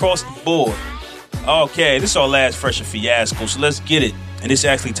all across the board. Okay, this is our last fresh fiasco, so let's get it. And this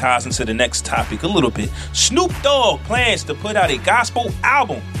actually ties into the next topic a little bit. Snoop Dogg plans to put out a gospel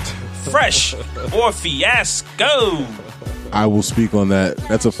album. Fresh or fiasco? I will speak on that.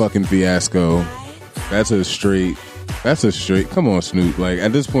 That's a fucking fiasco. That's a straight. Come on, Snoop. Like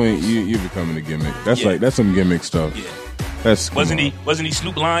at this point, you're becoming a gimmick. That's some gimmick stuff. Yeah. Wasn't he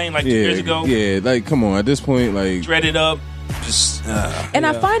Snoop lying like 2 years ago? Yeah, like come on. At this point, like dreaded up, just. And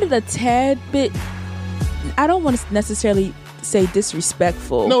I find it a tad bit. I don't want to necessarily say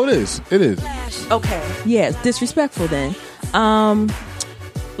disrespectful. No, it is. It is. Okay. Yeah, disrespectful then.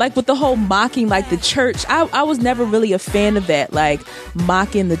 Like with the whole mocking, like the church, I was never really a fan of that. Like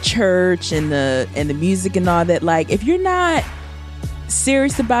mocking the church and the music and all that. Like if you're not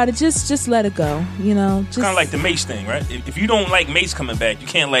serious about it, just let it go. You know, Kind of like the Mace thing, right? If you don't like Mace coming back, you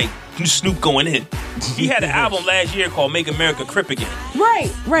can't like Snoop going in. He had an album last year called "Make America Crip Again."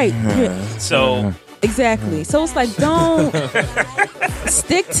 Right. Yeah. So. Exactly. So it's like, don't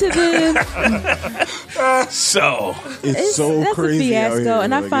stick to the. So it's so that's crazy. That's a fiasco, out here.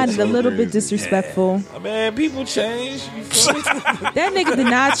 and I Like, find it's it a so little crazy. bit disrespectful. Man, people change. You feel me? That nigga did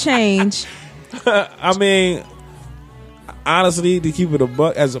not change. I mean, honestly, to keep it a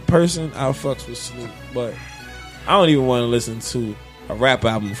buck, as a person, I fucks with Snoop, but I don't even want to listen to a rap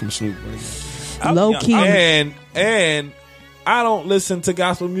album from Snoop right now. Low key. And I don't listen to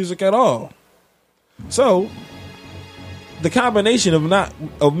gospel music at all. So the combination of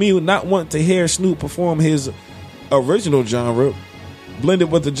me not wanting to hear Snoop perform his original genre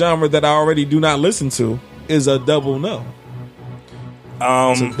blended with the genre that I already do not listen to is a double no.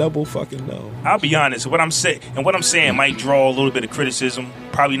 It's a double fucking no. I'll be honest. What I'm saying might draw a little bit of criticism.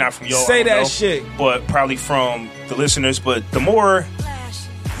 Probably not from y'all. Say I don't that know, shit. but probably from the listeners. But the more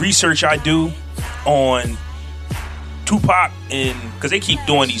research I do on Tupac, and because they keep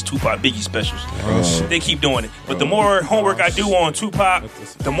doing these Tupac Biggie specials, they keep doing it. But the more homework I do on Tupac,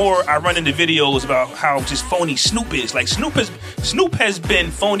 the more I run into videos about how just phony Snoop is. Like Snoop has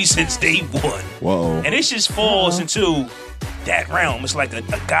been phony since day one. Whoa. And it just falls into that realm. It's like a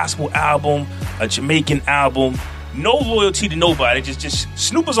gospel album, a Jamaican album. No loyalty to nobody. Just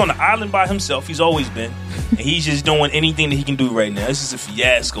Snoop is on the island by himself. He's always been, and he's just doing anything that he can do right now. This is a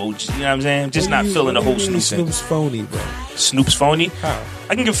fiasco. Just, you know what I'm saying? Just not feeling the whole Snoop thing. Snoop's phony, bro. Snoop's phony. How?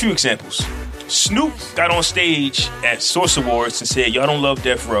 I can give a few examples. Snoop got on stage at Source Awards and said, "Y'all don't love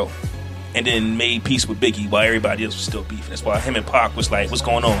Death Row," and then made peace with Biggie while everybody else was still beefing. That's why him and Pac was like, "What's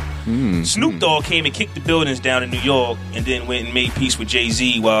going on?" Snoop Dogg came and kicked the buildings down in New York, and then went and made peace with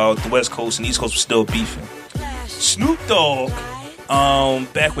Jay-Z while the West Coast and East Coast was still beefing. Snoop Dogg,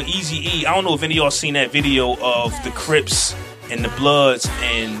 back with Eazy-E, I don't know if any of y'all seen that video of the Crips and the Bloods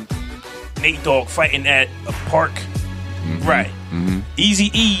and Nate Dogg fighting at a park. Right.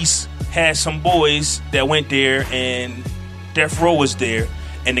 Eazy-E's had some boys that went there, and Death Row was there,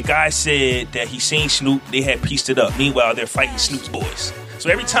 and the guy said that he seen Snoop, they had pieced it up. Meanwhile, they're fighting Snoop's boys. So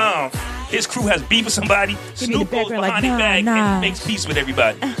every time his crew has beef with somebody, Snoop goes behind his back and makes peace with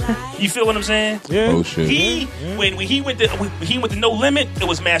everybody. You feel what I'm saying? Yeah. Oh shit. When he went to No Limit, it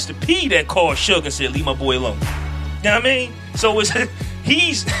was Master P that called Suge and said, "Leave my boy alone." You know what I mean? So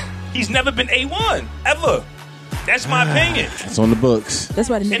he's never been A1 ever. That's my opinion. It's on the books. That's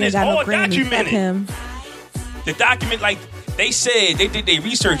why the And nigga it's got no all Grammy. Fuck documented. him. The document, like they said, they did their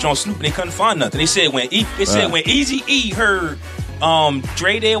research on Snoop and they couldn't find nothing. They said when Eazy-E heard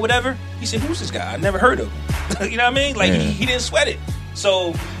Dre Day or whatever, he said, "Who's this guy? I never heard of him." You know what I mean? Like he didn't sweat it.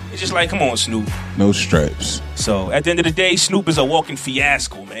 So it's just like, come on, Snoop. No stripes. So at the end of the day, Snoop is a walking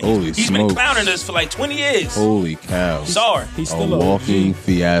fiasco, man. Holy He's been smokes. clowning us for like 20 years. Holy cow. Sorry. He's A still walking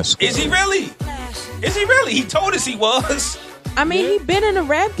fiasco. Is he really? Is he really? He told us he was. I mean, he been in the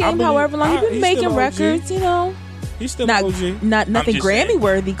rap game, believe- however long. He been he's making still OG. records, you know. He's still Not OG. nothing just Grammy saying.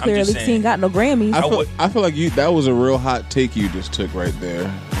 worthy. I'm Clearly, just 'cause he ain't saying. got no Grammys. I feel like that was a real hot take you just took right there.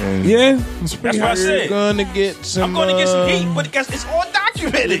 And Yeah. That's what I said. You're gonna get some. I'm going to get some heat, but it's all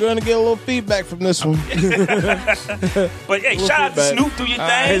You're documented. gonna get a little feedback from this one. But hey, shout out to feedback. Snoop. Do your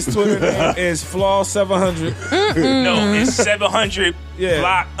thing. His Twitter name is Flaw700. No, it's 700 Yeah.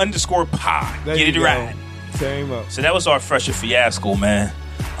 block _pie. There Get you it go. right. Tear him up. So that was our fresher fiasco, man.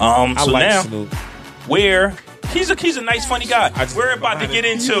 I So like now, Snoop. where he's a nice, funny guy. We're about to get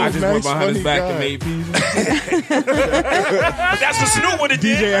into. I just went Nice, behind his funny back guy. and made peas. That's what Snoop would have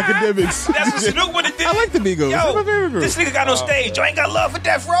did. DJ Academics. That's what Snoop would have did. I like the Migos. That's my favorite group. This nigga got on stage. You ain't got love for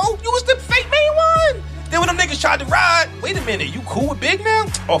Death Row. You was the fake main one. Then when them niggas tried to ride, wait a minute, you cool with Big now?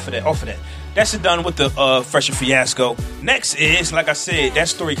 Off of that. That's it done with the fresher fiasco. Next is, like I said, that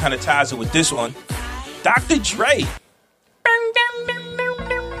story kind of ties it with this one. Dr. Dre.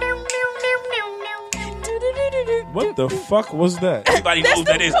 What the fuck was that? Everybody knows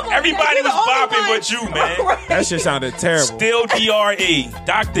that is. Everybody was bopping but you, man. That shit sounded terrible. Still DRE.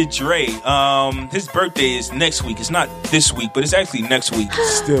 Dr. Dre. His birthday is next week. It's not this week, but it's actually next week.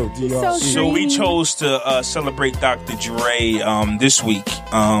 Still DR. So we chose to celebrate Dr. Dre this week.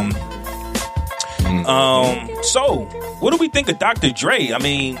 So what do we think of Dr. Dre? I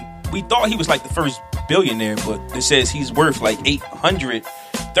mean, we thought he was like the first billionaire, but it says he's worth like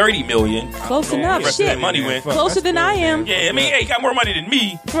 $830 million. Close enough. Shit. Shit. Money went Closer than I am. Yeah, I mean, hey, he got more money than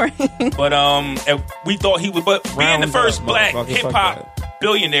me. Right. But and we thought he would. But being the first black motherfucker, hip hop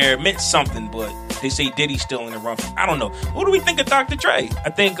billionaire meant something. But they say Diddy's still in the run. I don't know. What do we think of Dr. Dre? I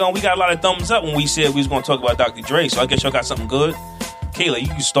think we got a lot of thumbs up when we said we was going to talk about Dr. Dre. So I guess y'all got something good. Kayla, you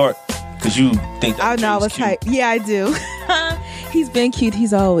can start because you think I Dr. know I Dre's was cute. hype. Yeah, I do. He's been cute. He's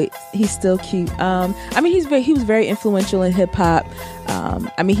still cute. I mean, he was very influential in hip hop.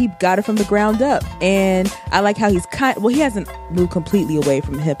 I mean, he got it from the ground up, and I like how he's he hasn't moved completely away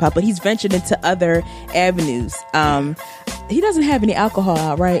from hip hop, but he's ventured into other avenues. He doesn't have any alcohol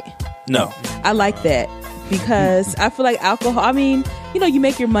out, right? No. I like that because I feel like alcohol. I mean, you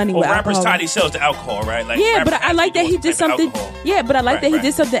make your money with rappers alcohol. tie themselves to alcohol, right? Like, Yeah, but rappers I like that he have to did do some type of something. alcohol. Yeah, but I like Right, that he right.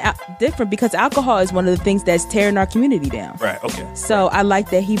 did something different because alcohol is one of the things that's tearing our community down. Right. Okay. So I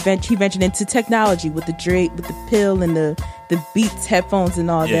like that he ventured into technology with the Drake, with the pill and the Beats headphones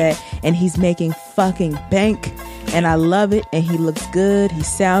and all Yeah. that, and he's making fucking bank, and I love it. And he looks good. He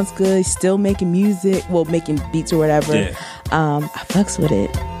sounds good. He's still making music, making beats or whatever. Yeah. I fucks with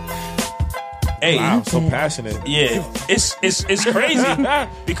it. Hey, Wow, so passionate. yeah, it's crazy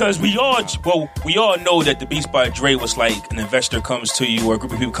because we all know that the Beats by Dre was like an investor comes to you or a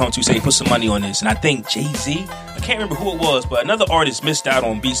group of people come to you say put some money on this, and I think Jay-Z, I can't remember who it was, but another artist missed out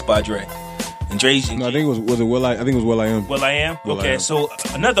on Beats by Dre, and Jay-Z. No, I think it was Will I think it was Will I Am. Will I Am? Will I Okay, Am. so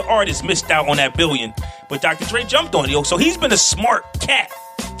another artist missed out on that billion, but Dr. Dre jumped on it. So he's been a smart cat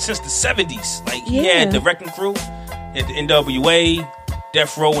since the 70s. Like, he Yeah. had the Wrecking Crew, at the NWA,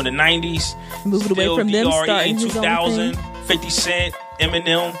 Death Row in the 90s. Moved away Still from them, DRE starting in his own 2000, thing. 50 Cent,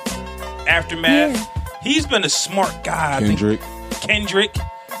 Eminem, Aftermath. Yeah. He's been a smart guy. I think. Kendrick. So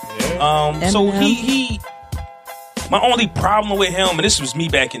Eminem. he my only problem with him, and this was me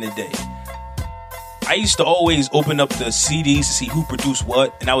back in the day, I used to always open up the CDs to see who produced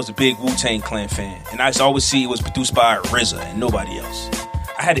what, and I was a big Wu-Tang Clan fan, and I used to always see it was produced by RZA and nobody else.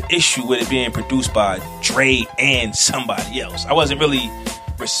 I had an issue with it being produced by Dre and somebody else. I wasn't really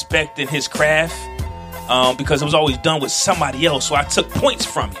respecting his craft because it was always done with somebody else, so I took points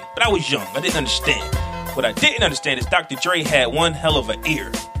from it. But I was young. I didn't understand. What I didn't understand is Dr. Dre had one hell of an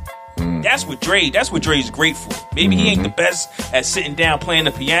ear. That's what Dre's great for. Maybe he ain't the best at sitting down playing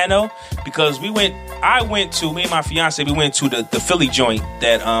the piano because me and my fiance, we went to the Philly joint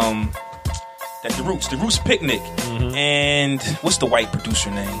that the Roots Picnic. And what's the white producer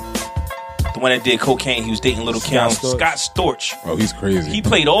name? The one that did Cocaine, he was dating Little Kim. Scott Storch. Oh, he's crazy. He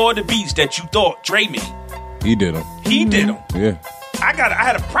played all the beats that you thought Dre made. He did them. He did them. Yeah. I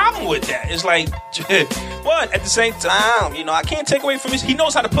had a problem with that. It's like, but at the same time, I can't take away from his. He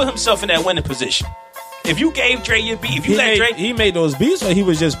knows how to put himself in that winning position. If you gave Dre your beat, if you let Dre, He made those beats, or he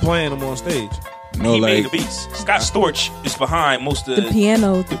was just playing them on stage. No, he made like the beats. Scott Storch is behind most of The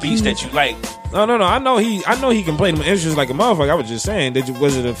piano, the beats that you like. No. I know he can play them instruments like a motherfucker. I was just saying that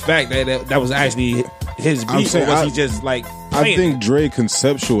was it the fact that was actually his I'm beat, saying, or was he just like? I playing think Dre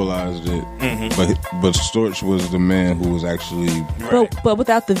conceptualized it, but Storch was the man who was actually. But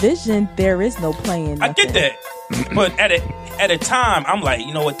without the vision, there is no playing. I get nothing. that, but at a time, I'm like,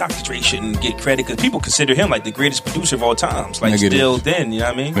 you know what, Dr. Dre shouldn't get credit because people consider him like the greatest producer of all times. Like Negative. still, then you know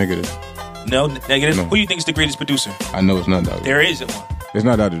what I mean? Negative. No, negative. No. Who do you think is the greatest producer? I know it's not Dr. There isn't one. It's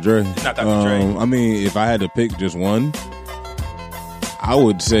not Dr. Dre. It's not Dr. Dre. I mean, if I had to pick just one, I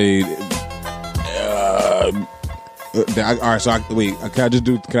would say. All right, so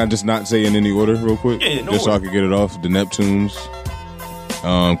can I just not say in any order real quick? Yeah, no just so I order. could get it off. The Neptunes.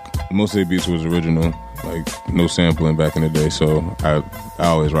 Most of the beats was original, like no sampling back in the day. So I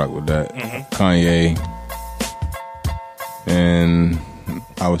always rock with that. Mm-hmm. Kanye, and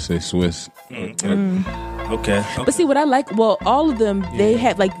I would say Swiss. Okay. But see, what I like, all of them, they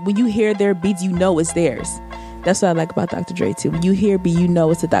had, like, when you hear their beats, you know it's theirs. That's what I like about Dr. Dre, too. When you hear a beat, you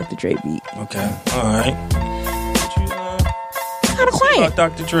know it's a Dr. Dre beat. Okay. All right. Kind of quiet. About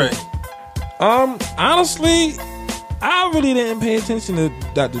Dr. Dre. Honestly, I really didn't pay attention to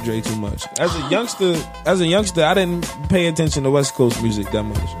Dr. Dre too much. As a youngster, I didn't pay attention to West Coast music that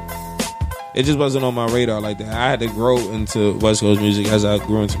much. It just wasn't on my radar like that. I had to grow into West Coast music as I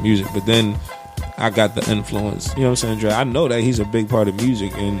grew into music, but then I got the influence. You know what I'm saying, Dre? I know that he's a big part of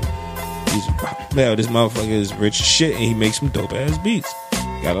music, and this motherfucker is rich as shit, and he makes some dope ass beats.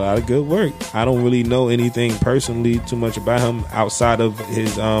 Got a lot of good work. I don't really know anything personally too much about him outside of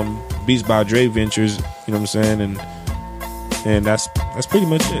his Beats by Dre ventures. You know what I'm saying? And And that's pretty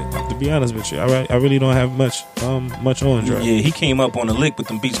much it. To be honest with you, I really don't have much on Dre. Yeah, he came up on a lick with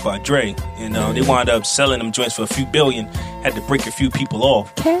them beats by Dre, and they wound up selling them joints for a few billion. Had to break a few people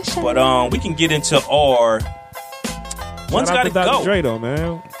off. But we can get into our One's Got to Go. Dre though,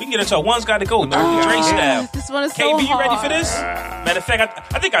 man. We can get into our One's Got to Go. Dr. Dre style. This one is KB, so hard. you ready for this? Matter of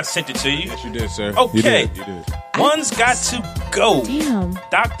fact, I think I sent it to you. Yes, you did, sir. Okay. You did. One's Got to Go. Damn.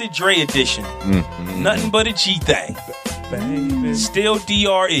 Dr. Dre edition. Nothing but a G thing. Baby. Still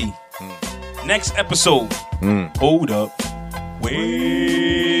DRE. Next episode. Hold up. Wait.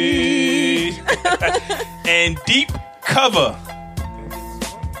 And Deep Cover.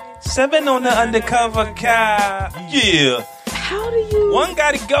 7 on the undercover car. Yeah. How do you? One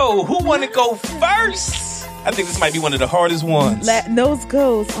gotta go. Who wanna go first? I think this might be one of the hardest ones. Nose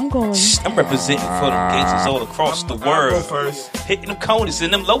goes. I'm going. I'm representing for them gangsters all across the world. I'll go first. Hitting them corners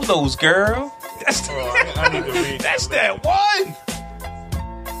and them lolos, girl. That's I need to read. that's that one.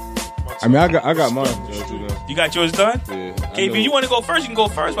 I mean, I got mine. You got yours done? Yeah. KB, you want to go first? You can go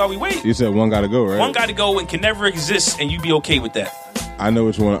first while we wait. You said one got to go, right? One got to go and can never exist, and you be okay with that. I know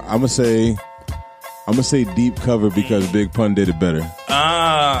which one. I'm gonna say Deep Cover because Big Pun did it better.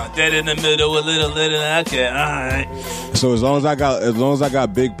 Dead in the middle, a little. Okay, all right. So as long as I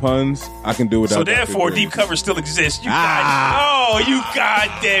got Big Puns, I can do it. So therefore, Deep Cover still exists. You got it. Oh, you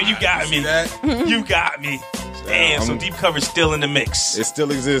goddamn, you got me. You got me. Damn, so Deep Cover's still in the mix. It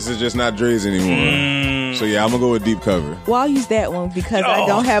still exists. It's just not Dre's anymore. So yeah, I'm gonna go with Deep Cover. Well, I'll use that one because I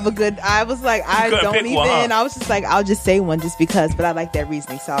don't have a good. I was like, I don't even. One, huh? I was just like, I'll just say one just because. But I like that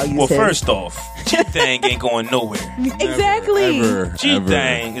reasoning, so I'll use. Well, his. first off, G-Thang ain't going nowhere. Exactly.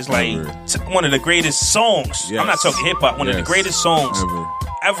 G-Thang is like one of the greatest songs. Yes. I'm not talking hip hop. One of the greatest songs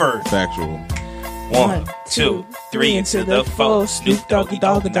ever. Factual. 1, 2, 3 into the 4. Snoop Doggy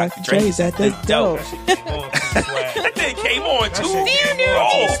Dogg and Dr. Dre's at the door. That thing came on too.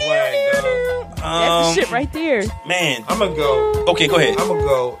 That's the shit right there. Man, I'm gonna go. Okay, go ahead. I'm gonna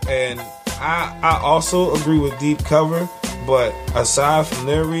go, and I also agree with Deep Cover, but aside from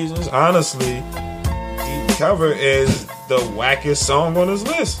their reasons, honestly, Deep Cover is the wackest song on this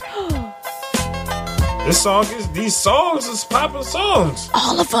list. These songs is popping songs.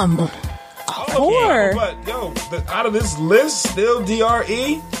 All of them. Four. But yo, out of this list, still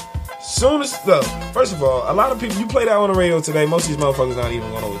DRE. Soon as first of all, a lot of people you play that on the radio today. Most of these motherfuckers not even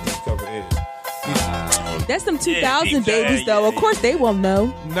gonna know what Deep Cover is. That's some 2000 babies though. Of course they won't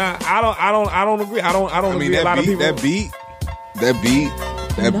know. Nah, I don't agree. I don't agree. A lot of people that beat. That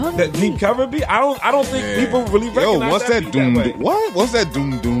Deep Cover beat. I don't think people really recognize. What's that doom? That what? What's that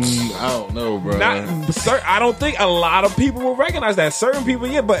doom? I don't know, bro. I don't think a lot of people will recognize that. Certain people,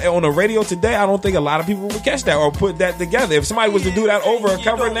 yeah, but on the radio today, I don't think a lot of people would catch that or put that together. If somebody was to do that over a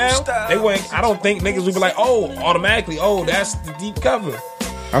cover now, they wouldn't. I don't think niggas would be like, oh, automatically, oh, that's the Deep Cover.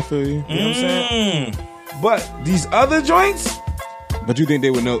 I feel you. You know what I'm saying? But these other joints. But you think they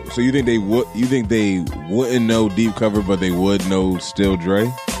would know? So you think they would? You think they wouldn't know Deep Cover, but they would know Still Dre?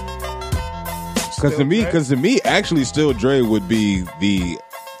 Because to me, actually, Still Dre would be the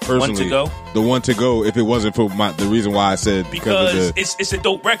personally the one to go if it wasn't for the reason why I said because it's a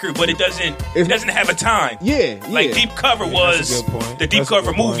dope record, but it doesn't have a time. Like Deep Cover was the Deep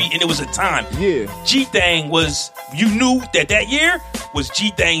Cover movie, and it was a time. G-Thang was, you knew that year was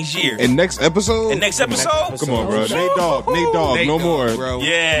G-Thang's year. And next episode, come on, bro. Nate Dogg, no more, bro.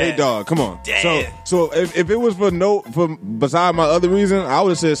 Yeah, Nate Dogg, come on. Damn. So if it was for beside my other reason, I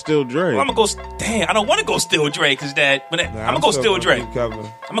would have said Still Dre. Well, I'm gonna go. Damn, I don't want to go Still Dre because I'm gonna go Still Dre. I'm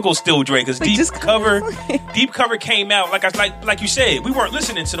gonna go Still Dre because Deep Cover came out like you said. We weren't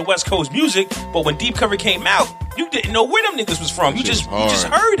listening to the West Coast music, but when Deep Cover came out, you didn't know where them niggas was from. You just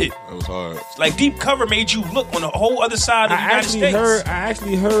heard it. It was hard. Like Deep Cover made you look on the whole other side of the United States. I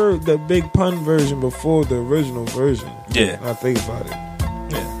actually heard the Big Pun version before the original version. Yeah, I think about it.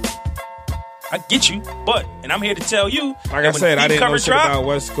 Yeah, I get you, and I'm here to tell you. Like I said, I didn't know shit about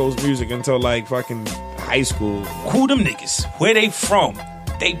West Coast music until like fucking high school. Who them niggas? Where they from?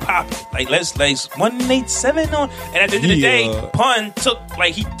 They poppin'. Like let's 187 on. And at the end of the day, Pun took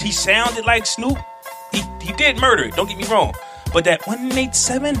he sounded like Snoop. He did murder it. Don't get me wrong. But that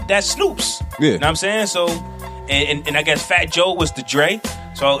 187, that's Snoop's. Yeah. You know what I'm saying? So, and I guess Fat Joe was the Dre.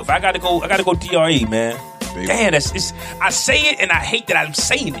 So if I gotta go DRE, man. Damn, I say it and I hate that I'm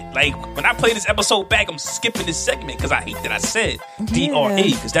saying it. Like when I play this episode back, I'm skipping this segment because I hate that I said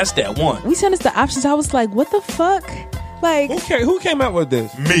DRE because that's that one. We sent us the options. I was like, what the fuck? Like who came up with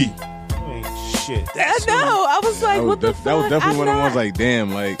this? Me. Shit. I know. I was like, what the fuck? That was definitely one of the ones like,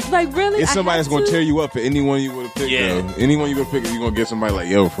 damn, like really? It's somebody that's gonna tear you up for anyone you would have picked. Yeah. Anyone you would pick, you're gonna get somebody like,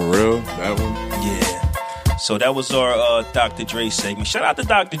 yo, for real? That one? Yeah. So that was our Dr. Dre segment. Shout out to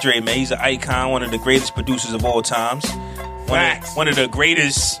Dr. Dre, man. He's an icon, one of the greatest producers of all times. One of the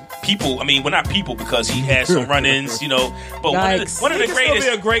greatest people. I mean, well, not people because he had some run-ins, you know. But one of the greatest.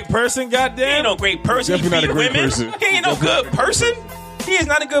 He be a great person, goddamn. He ain't no great person. Definitely He not a great women. person. He ain't no good person. He is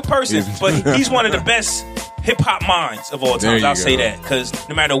not a good person. But he's one of the best hip-hop minds of all times. I'll say that. Because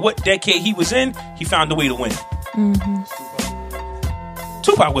no matter what decade he was in, he found a way to win. Mm-hmm.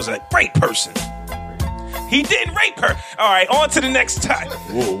 Tupac was a great person. He didn't rape her. All right, on to the next topic.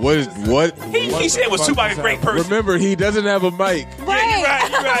 What? He said was Tupac a great person. Remember, he doesn't have a mic. Right. Yeah,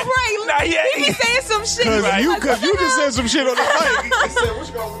 you're right. Right. Nah, yeah, He be saying some shit. Because you just said some shit on the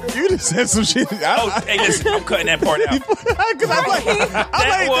mic. You just said some shit. Hey, listen, I'm cutting that part out. Because I'm like,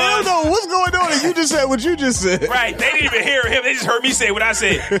 they don't know what's going on, and you just said what you just said. Right, they didn't even hear him. They just heard me say what I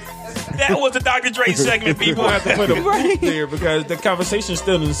said. That was the Dr. Dre segment, people. I have to put a there because the conversation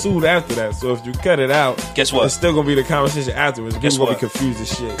still ensued after that. So if you cut it out, guess what? It's still gonna be the conversation afterwards. Guess People what? gonna be confused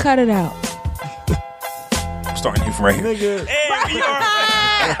as shit. Cut it out. I'm starting here from right here. Nigga. And we are.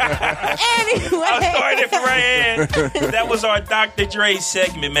 Anyway. I'm starting it from right here. That was our Dr. Dre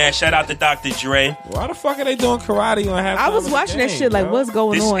segment, man. Shout out to Dr. Dre. Why the fuck are they doing karate on halftime? I was watching that shit like, what's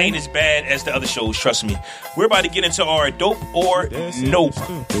going This on? ain't as bad as the other shows, trust me. We're about to get into our dope or nope.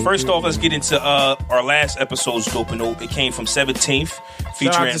 First off, let's get into our last episode's dope or nope. It came from 17th.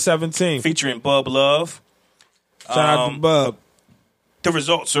 Shout out to 17th. Featuring Bub Love. Shout out to Bub. The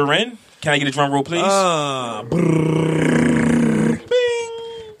results are in. Can I get a drum roll, please?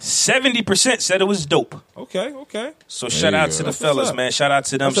 70% said it was dope. Okay. So shout out to the fellas, man. Shout out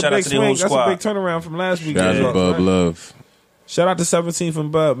to them. Shout out to the whole That's a squad. big turnaround from last week. Shout out to Bub Love. Shout out to 17 from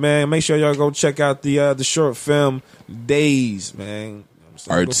Bub, man. Make sure y'all go check out the short film Days, man.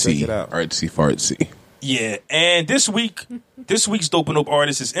 Go check it out. Artsy. Yeah, and this week's dope and dope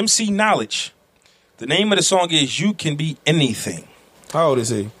artist is MC Knowledge. The name of the song is "You Can Be Anything." How old is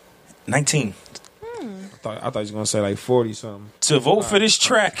he? 19. I thought he was gonna say like 40 something. To vote for this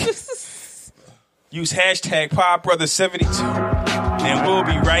track, use hashtag PodBrothers72, and we'll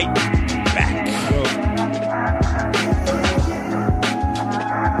be right back.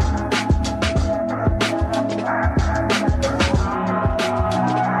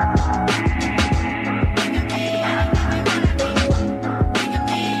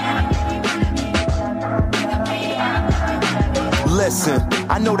 Listen,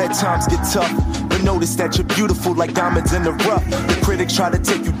 I know that times get tough, but notice that you're beautiful like diamonds in the rough. The critics try to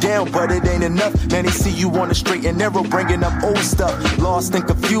take you down, but it ain't enough. Man, they see you on the straight and narrow, bringing up old stuff. Lost and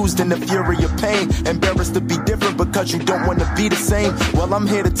confused in the fury of pain. Embarrassed to be different because you don't want to be the same. Well, I'm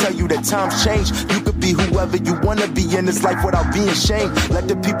here to tell you that times change. You could be whoever you want to be in this life without being shamed. Let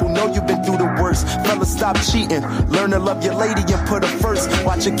the people know you've been through the worst. Fellas, stop cheating. Learn to love your lady and put her first.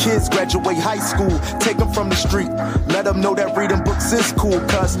 Watch your kids graduate high school. Take them from the street. Let them know that reading books is cool,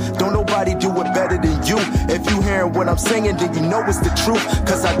 cuz don't nobody do it better than you. If you hearing what I'm saying, then you know it's the truth.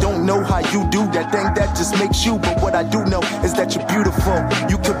 Cuz I don't know how you do that thing that just makes you, but what I do know is that you're beautiful.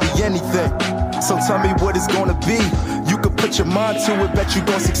 You could be anything. So tell me what it's gonna be. You could put your mind to it, bet you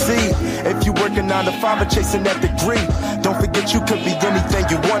gon' succeed. If you working 9 to 5 or chasing that degree, don't forget you could be anything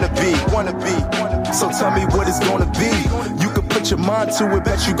you wanna be. So tell me what it's gonna be. You could put your mind to it,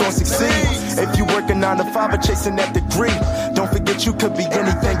 bet you gon' succeed. If you working 9 to 5 or chasing that degree, don't forget you could be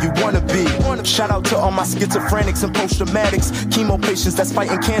anything you wanna be. Shout out to all my schizophrenics and post-traumatics, chemo patients that's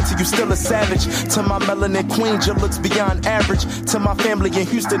fighting cancer, you still a savage. To my melanin queens, your looks beyond average. To my family in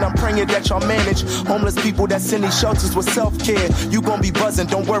Houston, I'm praying that y'all manage. Homeless people that's in these shelters with self-care. You gon' be buzzing,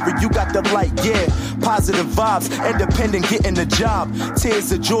 don't worry, you got the light, yeah. Positive vibes, independent, getting the job.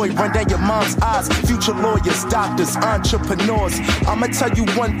 Tears of joy run down your mom's eyes. Future lawyers, doctors, entrepreneurs. I'ma tell you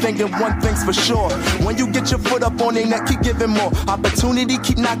one thing and one thing's for sure. When you get your foot up on their neck, keep giving more. Opportunity,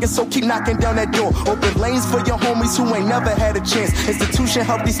 keep knocking, so keep knocking down that door. Open lanes for your homies who ain't never had a chance. Institution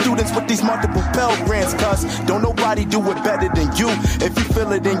help these students with these multiple Pell Grants, cuz don't nobody do it better than you. If you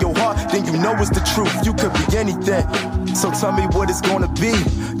feel it in your heart, then you know it's the truth. You could be anything. So tell me what it's gonna be.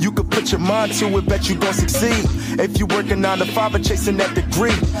 You could put your mind to it, bet you gon' succeed. If you working 9 to 5 or chasing that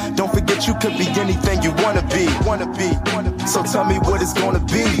degree, don't forget you could be anything you wanna be. So tell me what it's gonna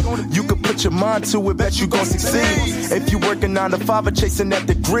be. You could put your mind to it, bet you gon' succeed. If you working 9 to 5 or chasing that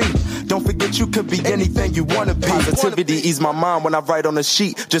degree, don't forget you could be anything you wanna be. Positivity ease my mind when I write on a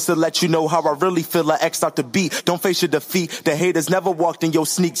sheet, just to let you know how I really feel. I X'd out the beat. Don't face your defeat. The haters never walked in in your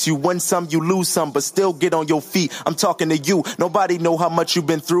sneaks. You win some, you lose some, but still get on your feet. I'm talking to you. Nobody know how much you've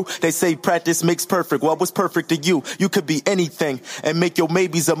been through. They say practice makes perfect. What was perfect to you? You could be anything and make your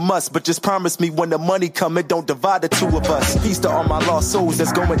maybes a must, but just promise me when the money come, it don't divide the two of us. Peace to all my lost souls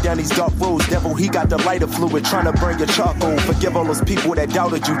that's going down these dark roads. Devil, he got the lighter fluid trying to burn your charcoal. Forgive all those people that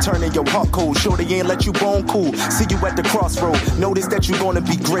doubted you, turning your heart cold. Sure they ain't let you bone cool. See you at the crossroad. Notice that you gonna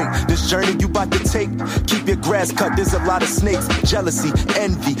be great. This journey you about to take, keep your grass cut. There's a lot of snakes, jealousy,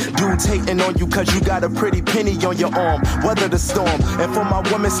 envy. Dudes hating on you cause you got a pretty penny on your arm. Weather the storm, and for my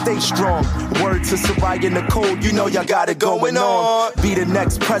women, stay strong. Word to Soraya Nicole, you know y'all got it going on. Be the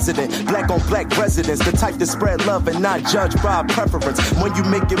next president, black on black residents, the type to spread love and not judge by preference. When you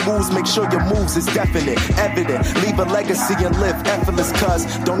make your moves, make sure your moves is definite, evident. Leave a legacy and live effortless, cause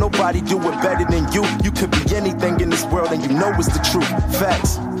don't nobody do it better than you. You could be anything in this world and you know it's the truth.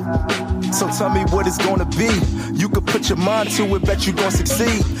 Facts. So tell me what it's gonna be. You could put your mind to it, bet you gon'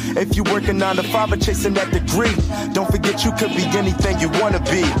 succeed. If you working 9 to 5 or chasing that degree, don't forget you could be anything you wanna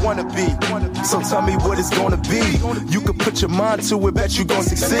be. So tell me what it's gonna be. You could put your mind to it, bet you gon'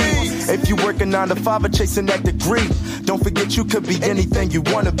 succeed. If you working 9 to 5 or chasing that degree, don't forget you could be anything you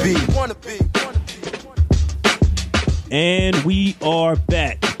wanna be. And we are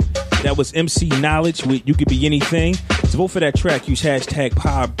back. That was MC Knowledge with You Could Be Anything. To vote for that track, use hashtag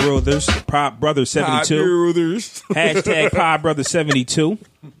Pod Brothers 72. Hashtag Pod Brothers 72.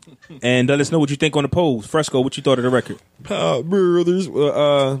 And let us know what you think on the polls. Fresco, what you thought of the record? Pod Brothers.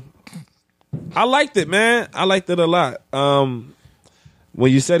 I liked it, man. I liked it a lot.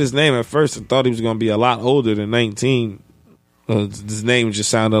 When you said his name at first, I thought he was going to be a lot older than 19. His name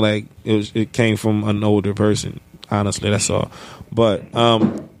just sounded like it came from an older person. Honestly, that's all. But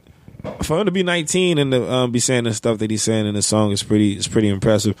for him to be 19 and to be saying the stuff that he's saying in the song is pretty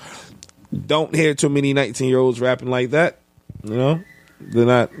impressive. Don't hear too many 19-year-olds rapping like that. You know, they're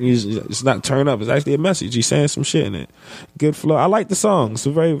not. It's not turn up. It's actually a message. He's saying some shit in it. Good flow. I like the song. It's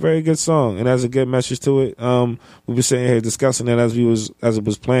a very, very good song, and has a good message to it. We were sitting here discussing it as it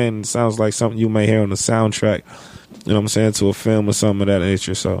was playing. It sounds like something you may hear on the soundtrack. You know what I'm saying, to a film or something of that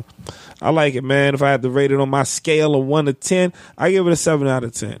nature. So I like it, man. If I had to rate it on my scale of 1 to 10, I give it a 7 out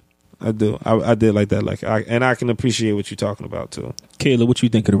of 10. I do. I did like that. And I can appreciate what you're talking about too. Kayla, what you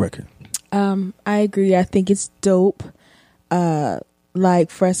think of the record? I agree. I think it's dope. Like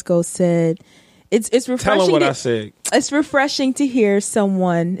Fresco said, it's refreshing. Tell them what I said. It's refreshing to hear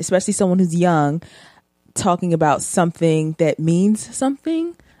someone, especially someone who's young, talking about something that means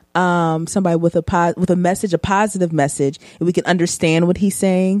something. Somebody with a message, a positive message, and we can understand what he's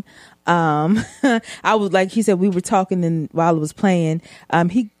saying. I was like he said, we were talking while it was playing.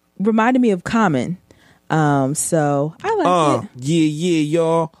 He reminded me of Common. So I like it. Yeah,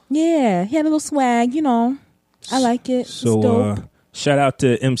 y'all. Yeah, he had a little swag, you know. I like it. So it's dope. Shout out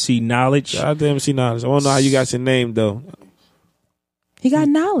to MC Knowledge. Shout out to MC Knowledge. I want to know how you got your name though. He got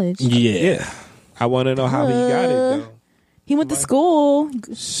knowledge. Yeah. I want to know how he got it though. He went to school,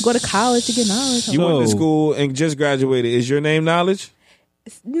 go to college to get knowledge. You went to school and just graduated. Is your name Knowledge?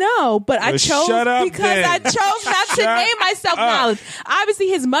 No, but I chose shut up because then. I chose not to name myself Knowledge. Obviously,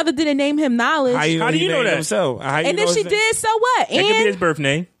 his mother didn't name him Knowledge. How do you know that? Himself? And if she did, so what? That could be his birth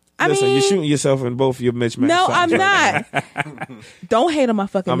name. Listen, you're shooting yourself in both your mismatch No, socks. I'm not. Don't hate on my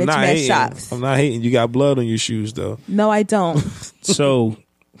fucking mismatch socks. I'm not hating. You got blood on your shoes, though. No, I don't. So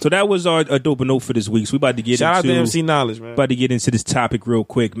that was our dope note for this week. So we about to get Shout into out to MC Knowledge, man. About to get into this topic real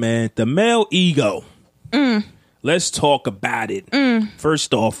quick, man. The male ego. Let's talk about it.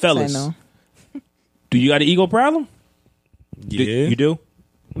 First off, fellas, no. Do you got an ego problem? Yeah, you do.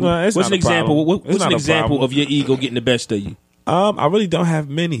 No, it's what's not an example? It's What's not an a example problem. of your ego getting the best of you? I really don't have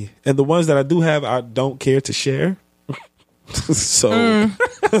many, and the ones that I do have, I don't care to share. So,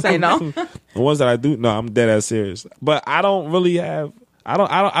 Say no. the ones that I do, no, I'm dead ass serious. But I don't really have.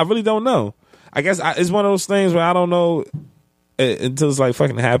 I really don't know. I guess it's one of those things where I don't know until it's like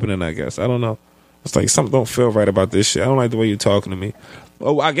fucking happening. I guess I don't know. It's like something don't feel right about this shit. I don't like the way you're talking to me.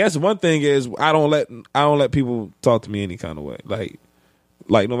 Oh, I guess one thing is I don't let people talk to me any kind of way.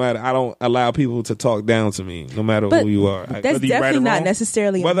 Like no matter, I don't allow people to talk down to me, no matter who you are. That's definitely not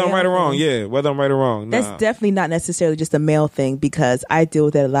necessarily whether a I'm right or male wrong. thing. Yeah, whether I'm right or wrong. That's definitely not necessarily just a male thing because I deal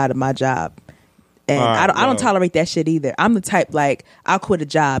with that a lot of my job. And I don't tolerate that shit either. I'm the type like I'll quit a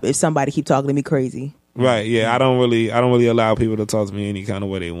job if somebody keep talking to me crazy. Right, yeah, I don't really allow people to talk to me any kind of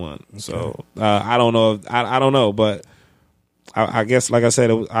way they want. Okay. So I don't know. I don't know, but I guess, like I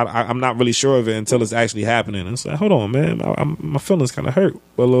said, I'm not really sure of it until it's actually happening. And it's like, hold on, man, my feelings kind of hurt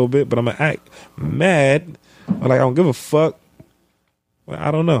a little bit, but I'm gonna act mad. Like I don't give a fuck.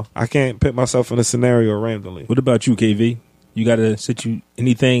 I don't know. I can't put myself in a scenario randomly. What about you, KV? You gotta sit you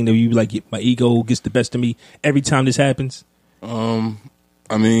anything that you be like, my ego gets the best of me every time this happens?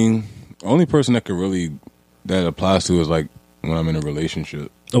 I mean, only person that applies to is like when I'm in a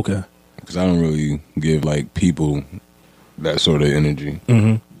relationship. Okay. Because I don't really give like people that sort of energy.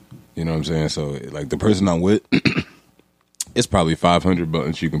 Mm-hmm. You know what I'm saying? So like the person I'm with, it's probably 500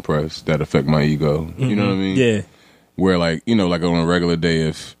 buttons you can press that affect my ego. Mm-hmm. You know what I mean? Yeah. Where like, you know, like on a regular day,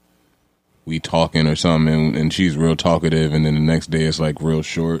 if we talking or something and she's real talkative and then the next day it's like real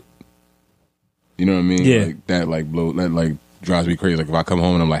short. You know what I mean? Yeah. Like that like drives me crazy. Like if I come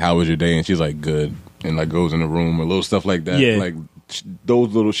home and I'm like, how was your day? And she's like, good. And like goes in the room or little stuff like that. Yeah. Like she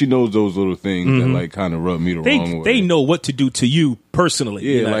knows those little things that like kind of rub me the wrong way. They know what to do to you personally.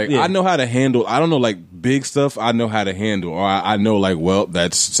 Yeah, you know? like I know how to handle. I don't know like big stuff. I know how to handle, or I know like, well,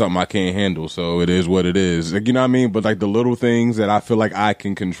 that's something I can't handle. So it is what it is. Like, you know what I mean? But like the little things that I feel like I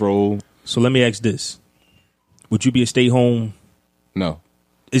can control. So let me ask this: would you be a stay home? No.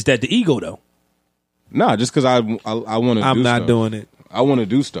 Is that the ego though? Nah, just because I want to. I'm not doing it. I want to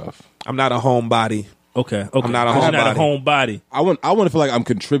do stuff. I'm not a homebody. Okay. I'm not a homebody. I want to feel like I'm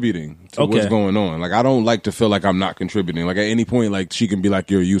contributing to what's going on. Like I don't like to feel like I'm not contributing. Like at any point, like she can be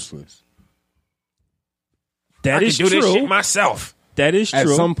like, "You're useless." That is I can do true. this shit myself. That is true. At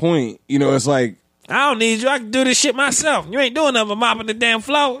some point, you know, it's like I don't need you. I can do this shit myself. You ain't doing nothing but mopping the damn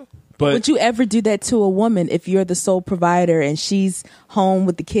floor. But would you ever do that to a woman if you're the sole provider and she's home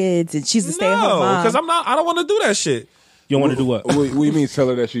with the kids and she's a stay-at-home mom? because I don't want to do that shit. You don't want to do what? What do you mean? Tell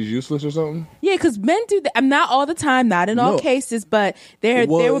her that she's useless or something? Yeah, because men do that. I'm not all the time, not in all cases, but there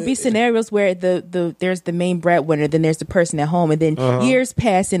would be scenarios where there's the main breadwinner, then there's the person at home, and then years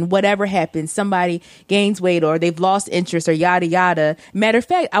pass and whatever happens, somebody gains weight or they've lost interest or yada yada. Matter of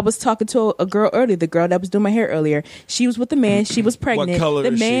fact, I was talking to a girl earlier, the girl that was doing my hair earlier. She was with a man. She was pregnant. What color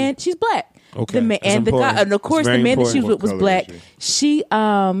the is man, she's black. Okay, the man, that's and the important. guy, and of course, the That's man very that she was with was black. She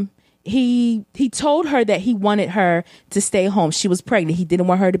he told her that he wanted her to stay home. She was pregnant. He didn't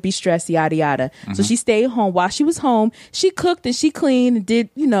want her to be stressed, yada, yada. So she stayed home. While she was home, she cooked and she cleaned and did,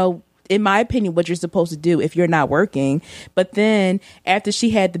 you know, in my opinion, what you're supposed to do if you're not working. But then after she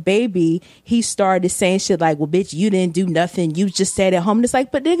had the baby, he started saying shit like, well, bitch, you didn't do nothing. You just sat at home. And it's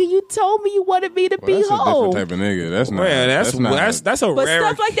like, but nigga, you told me you wanted me to be that's home. a different type of nigga. That's not. Man, that's a But rare.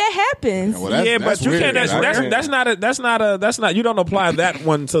 stuff like that happens. Well, But you weird. can't. That's not. You don't apply that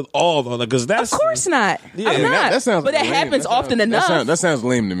one to all of them because that's Of course not. Yeah, I'm not. That sounds. but like that lame. happens That sounds- often enough. That sounds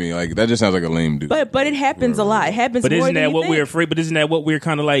lame to me. Like that just sounds like a lame dude. But it happens a lot. It happens But more isn't than that you what think. we're afraid? But isn't that what we're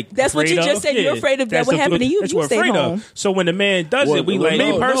kind of like? That's what afraid you just of? said. You're afraid of that. That's What happened to you? That's You what stay we're afraid home. of. So when the man does it, we like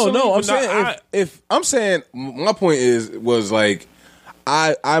me personally, No, I'm when saying if I'm saying my point was like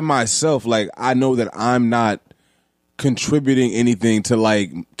I myself, like I know that I'm not contributing anything to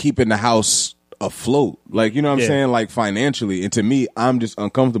like keeping the house afloat. Like, you know what I'm Yeah. saying? Like financially. And to me, I'm just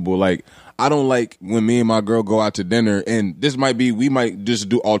uncomfortable. Like I don't like when me and my girl go out to dinner and we might just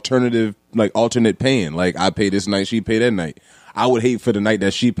do alternate paying. Like I pay this night, she pay that night. I would hate for the night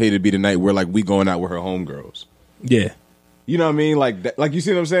that she paid to be the night where like we going out with her homegirls. Yeah. You know what I mean? Like that, like you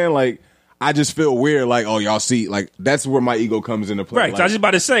see what I'm saying? Like I just feel weird. Like, oh, y'all see, like that's where my ego comes into play. Right. Like, So I was just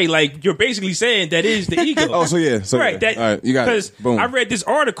about to say, like, you're basically saying that is the ego. oh, so yeah. So right. yeah. That, all right, you got it. because Boom. I read this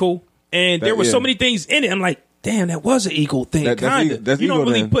article and there were so many things in it. I'm like, damn, that was an ego thing. That's Kind ego- of. that's You don't ego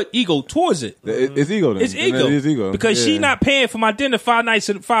really then. put ego towards it. It's ego. Then. It's Then ego. It is ego Because she not paying for my dinner 5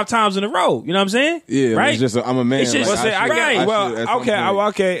 times in a row. You know what I'm saying? Yeah. Right. It's just I'm a man. It's just- like, Well, say, I should- get- should at some point-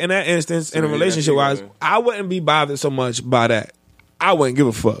 okay. In that instance, in a yeah, relationship wise, that's ego. I wouldn't be bothered so much by that. I wouldn't give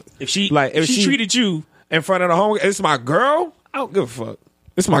a fuck If she if she treated you, in front of the home. It's my girl. I don't give a fuck.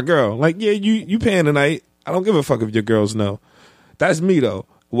 It's my girl. Like, yeah, you paying tonight. I don't give a fuck if your girls know. That's me though.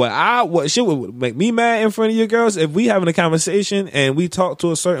 What shit would make me mad in front of your girls if we having a conversation and we talk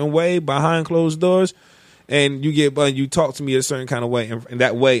to a certain way behind closed doors, and you talk to me a certain kind of way in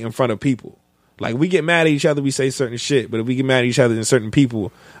that way in front of people. Like we get mad at each other, we say certain shit, but if we get mad at each other in certain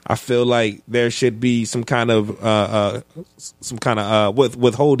people, I feel like there should be some kind of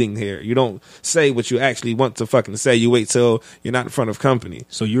withholding here. You don't say what you actually want to fucking say. You wait till you're not in front of company.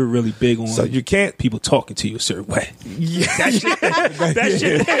 so you're really big on. So you can't. people talking to you a certain way. Yeah, That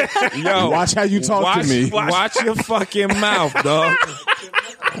shit. yo, Watch how you talk to me. Watch your fucking mouth, dog.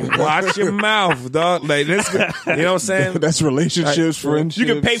 Watch your mouth, dog. Like this, you know what I'm saying? That's relationships, friendships. You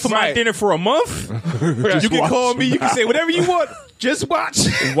can pay for my Right. dinner for a month. You can call me. You can say whatever you want. Just watch.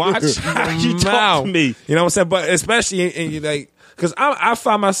 Watch how your you talk mouth. to me. You know what I'm saying? But especially in you like, because I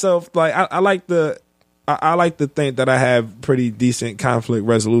find myself like I like to think that I have pretty decent conflict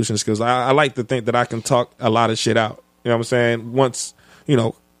resolutions because I like to think that I can talk a lot of shit out. You know what I'm saying? Once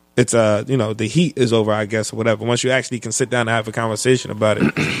it's the heat is over, I guess, or whatever. Once you actually can sit down and have a conversation about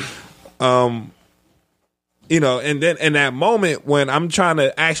it. And then in that moment when I'm trying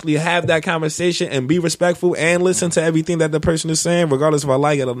to actually have that conversation and be respectful and listen to everything that the person is saying, regardless if I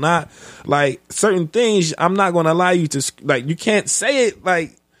like it or not, like certain things, I'm not going to allow you to, like, you can't say it,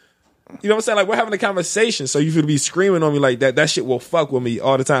 like, you know what I'm saying? Like, we're having a conversation, so you feel to be screaming on me like that. That shit will fuck with me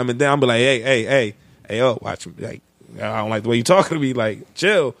all the time. And then I'm be like, hey, yo, watch me. Like, I don't like the way you talking to me. Like,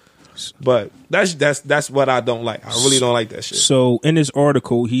 chill. But that's what I don't like. I really don't like that shit. So in this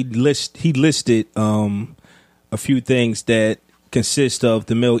article, he listed a few things that consist of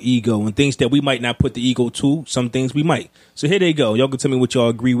the male ego and things that we might not put the ego to. Some things we might. So here they go. Y'all can tell me what y'all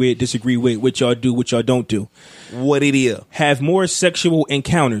agree with, disagree with, what y'all do, what y'all don't do. What it is. Have more sexual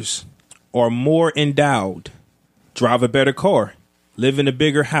encounters, are more endowed, drive a better car, live in a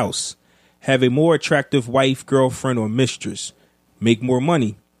bigger house, have a more attractive wife, girlfriend, or mistress, make more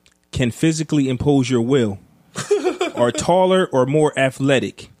money, can physically impose your will, are taller or more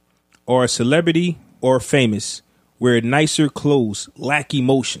athletic, are a celebrity or famous, wear nicer clothes, lack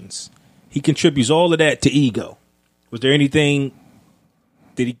emotions. He contributes all of that to ego. Was there anything,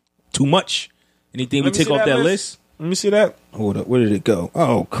 too much? Anything we take off that list? Let me see that. Hold up, where did it go?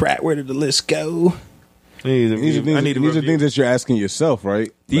 Oh crap, where did the list go? These are things that you're asking yourself,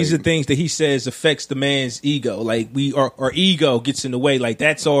 right? These are things that he says affects the man's ego. Like our ego gets in the way. Like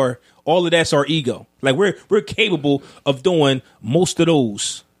all of that's our ego. Like we're capable of doing most of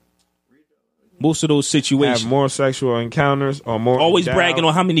those situations. Have more sexual encounters or more. Always bragging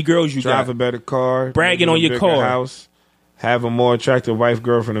on how many girls you drive got. a better car. Bragging on your car. House. Have a more attractive wife,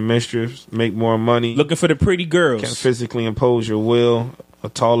 girlfriend, or mistress. Make more money. Looking for the pretty girls. Can physically impose your will. A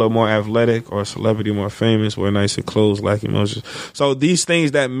taller, more athletic, or a celebrity more famous, wear nicer clothes, lack emotions. So these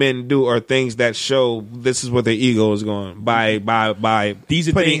things that men do are things that show this is what their ego is going by these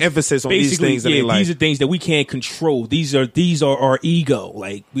are putting emphasis on these things that they like. These are things that we can't control. These are our ego.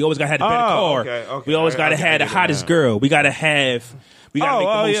 Like we always got to have the better car. Okay. We always got to have the hottest girl. We got to make the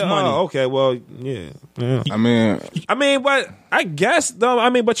most money. Okay, well, yeah. I mean, but I guess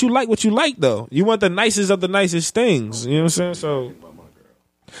though. But you like what you like though. You want the nicest of the nicest things. You know what I'm saying? So.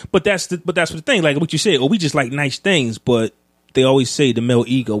 But that's the thing. Like what you said, we just like nice things. But they always say the male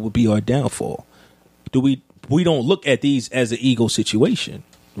ego would be our downfall. We don't look at these as an ego situation,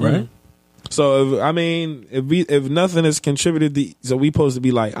 right? Mm-hmm. So if nothing has contributed, so we supposed to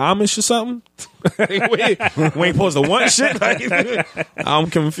be like Amish or something? we ain't supposed to want shit. Like, I'm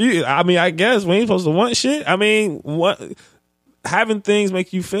confused. I guess we ain't supposed to want shit. What having things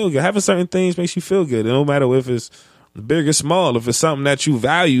make you feel good? Having certain things makes you feel good. It don't matter if it's big or small. If it's something that you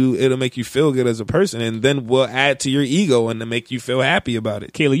value, it'll make you feel good as a person, and then will add to your ego and to make you feel happy about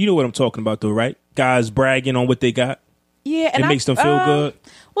it. Kayla, you know what I'm talking about, though, right? Guys bragging on what they got. Yeah, and it makes them feel good.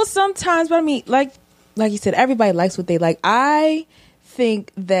 Well, sometimes, but like you said, everybody likes what they like. I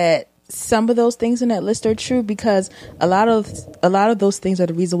think that some of those things in that list are true because a lot of those things are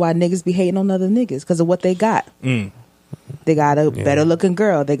the reason why niggas be hating on other niggas because of what they got. They got a better looking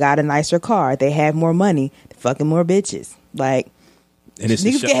girl. They got a nicer car. They have more money. They fucking more bitches. Like, and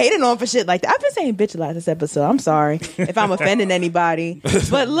niggas get hated on for shit like that. I've been saying bitch a lot this episode. I'm sorry if I'm offending anybody.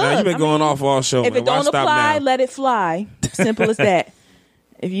 But look, you've been going off all show. If it don't apply, let it fly. Simple as that.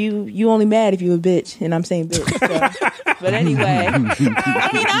 If you only mad if you a bitch, and I'm saying bitch. So. But anyway,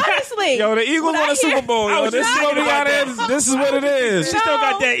 honestly, yo, the Eagles won a Super Bowl. Yo, this is what we got. This is what it is. She still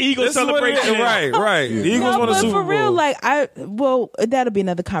got that Eagles celebration. Right. The Eagles won a Super Bowl. For real, that'll be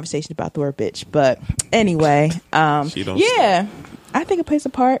another conversation about the word bitch. But anyway, I think it plays a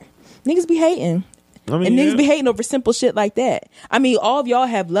part. Niggas be hating. Niggas be hating over simple shit like that. All of y'all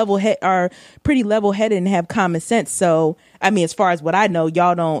have are pretty level headed and have common sense. So, as far as what I know,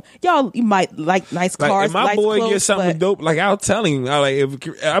 you might like nice cars. If my boy gets something dope, like I'll tell him, I'll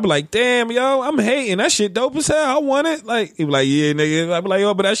be like, damn, yo, I'm hating. That shit dope as hell. I want it. Like, he be like, yeah, nigga. I be like,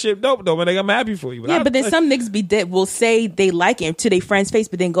 yo, but that shit dope though, man. Nigga, I'm happy for you. But then some niggas will say they like him to their friend's face,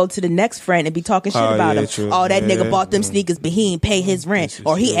 but then go to the next friend and be talking shit about him. True. Oh, that nigga bought them sneakers, but he ain't pay his rent,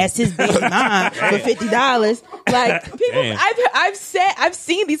 or he asked his baby mom for $50. Like people, I've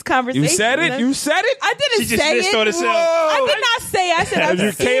seen these conversations. You said it. I didn't say it. I did not say. I said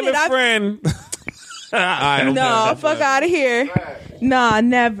I've seen it. Friend. No, fuck out of here. Nah,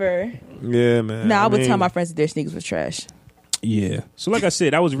 never. Yeah, man. I would tell my friends that their sneakers was trash. Yeah. So like I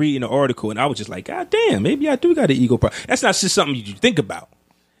said, I was reading an article and I was just like, God damn, maybe I do got an ego problem. That's not just something you think about.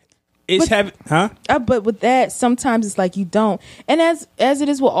 But with that, sometimes it's like you don't. And as it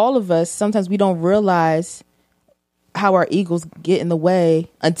is with all of us, sometimes we don't realize how our egos get in the way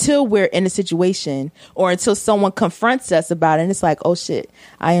until we're in a situation or until someone confronts us about it. And it's like, oh shit,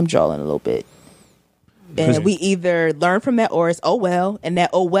 I am drawing a little bit. And we either learn from that or it's oh well. And that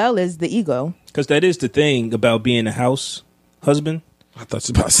oh well is the ego. Because that is the thing about being a house husband. I thought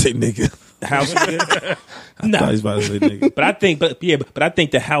you were about to say nigga. House husband? No. I was about to say nigga. But I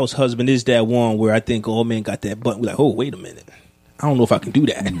think the house husband is that one where I think, oh man, got that button. We're like, oh, wait a minute. I don't know if I can do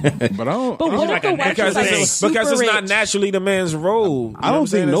that. But I don't. But what if the wife is like Because it's not naturally the man's role. I don't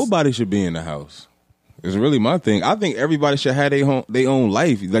think nobody should be in the house. It's really my thing. I think everybody should have their own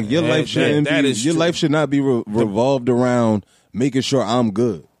life. Like your life shouldn't be, your life should not be revolved around making sure I'm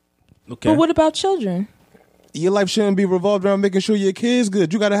good. Okay. But what about children? Your life shouldn't be revolved around making sure your kid's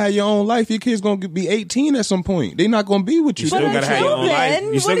good. You got to have your own life. Your kid's going to be 18 at some point. They're not going to be with you. You still got to have your own life.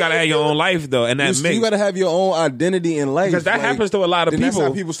 You still got to have your own life, though. And that you got to have your own identity in life. Because that happens to a lot of people. That's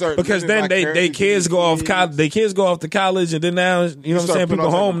how people start. Because then they kids go off college. They kids go off to college, and then now you know what I'm saying. People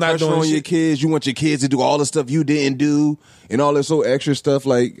home not doing on shit. Your kids. You want your kids to do all the stuff you didn't do. And all this so extra stuff,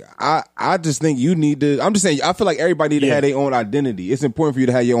 like I just think you need to. I'm just saying, I feel like everybody need to have their own identity. It's important for you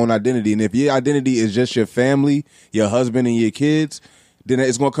to have your own identity, and if your identity is just your family, your husband, and your kids, then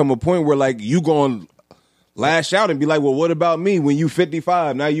it's gonna come a point where like you gonna lash out and be like, well, what about me? When you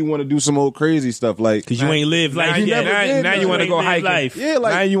 55, now you want to do some old crazy stuff, like because you ain't lived life. Now you want to go hiking. Life. Yeah,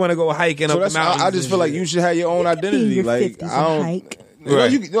 like now you want to go hiking up the mountains. I just feel like you should have your own identity. Like I don't. Hike.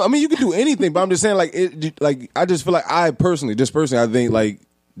 Right. I mean, you can do anything, but I'm just saying, like I just feel like I personally, I think like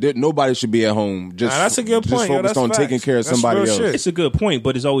nobody should be at home. Just that's a good point. Just focused on taking care of somebody else. Shit. It's a good point,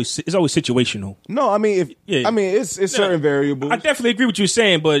 but it's always situational. No, I mean, it's certain variables. I definitely agree with you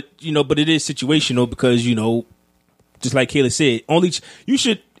saying, but but it is situational because just like Kayla said, you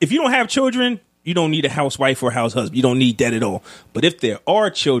should if you don't have children, you don't need a housewife or a house husband. You don't need that at all. But if there are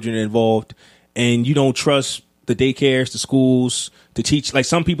children involved and you don't trust the daycares, the schools to teach, like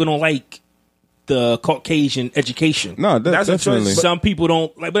some people don't like the Caucasian education. No, that's definitely. Some people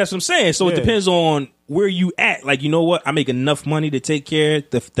don't like, but that's what I'm saying. So it depends on where you at. Like, you know what? I make enough money to take care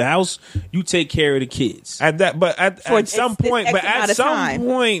of the house. You take care of the kids. At some point,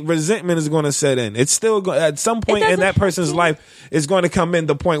 resentment is going to set in. It's still at some point in that person's life, it's going to come in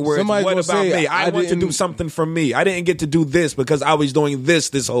the point where Somebody's what about say, me? I want to do something for me. I didn't get to do this because I was doing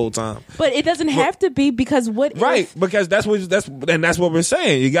this whole time. But it doesn't have to be because because that's what we're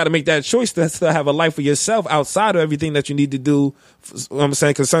saying. You got to make that choice to still have a life for yourself outside of everything that you need to do. I'm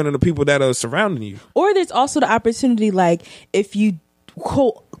saying concerning the people that are surrounding you. Or there's also the opportunity, like if you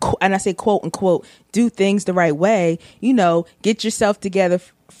quote, and I say quote unquote, do things the right way, get yourself together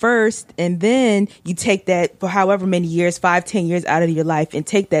first, and then you take that for however many years, 5-10 years out of your life, and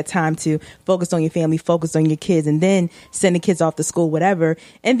take that time to focus on your family, focus on your kids, and then send the kids off to school, whatever,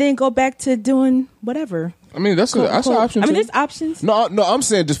 and then go back to doing whatever. I mean, that's an option. I mean, there's options. No, I'm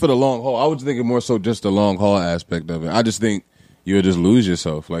saying just for the long haul. I was thinking more so just the long haul aspect of it. I just think you'll just lose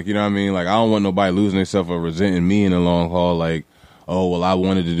yourself. Like, you know what I mean? Like, I don't want nobody losing themselves or resenting me in the long haul. Like, oh, well, I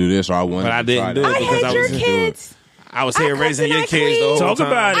wanted to do this or I wanted to try that. I had your kids. I was here raising your kids the whole time. Talk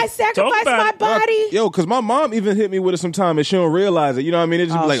about it. I sacrificed my body. Yo, because my mom even hit me with it sometime and she don't realize it. You know what I mean?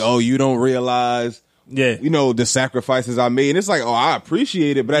 It's just like, oh, you don't realize. Yeah, the sacrifices I made, and it's like, oh, I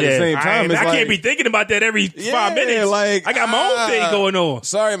appreciate it, but at the same time, I can't be thinking about that every 5 minutes. Like, I got my own thing going on.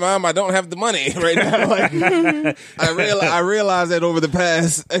 Sorry, Mom, I don't have the money right now. Like, I realized that over the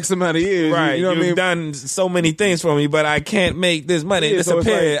past X amount of years, right? You know what I mean? Done so many things for me, but I can't make this money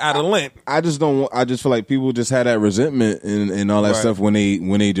disappear out of limp. I just don't. I just feel like people just had that resentment and all that stuff when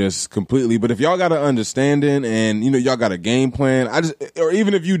they just completely. But if y'all got an understanding and y'all got a game plan, or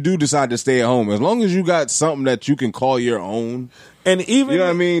even if you do decide to stay at home, as long as you got something that you can call your own, and even you know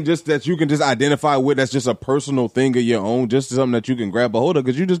what I mean, just that you can just identify with, that's just a personal thing of your own, just something that you can grab a hold of,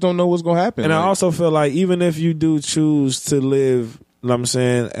 because you just don't know what's gonna happen. And I also feel like even if you do choose to live, I'm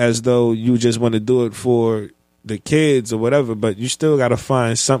saying, as though you just want to do it for the kids or whatever, but you still got to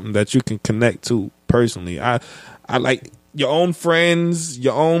find something that you can connect to personally. I like your own friends,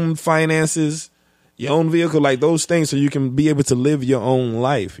 your own finances, your own vehicle, like those things, so you can be able to live your own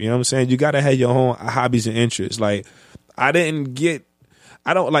life. You know what I'm saying? You got to have your own hobbies and interests. Like,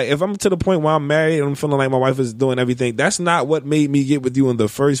 if I'm to the point where I'm married and I'm feeling like my wife is doing everything, that's not what made me get with you in the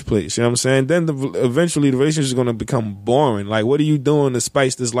first place. You know what I'm saying? Then eventually the relationship is going to become boring. Like, what are you doing to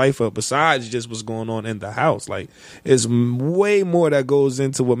spice this life up besides just what's going on in the house? Like, it's way more that goes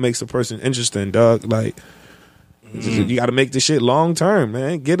into what makes a person interesting, dog. Like, you got to make this shit long term,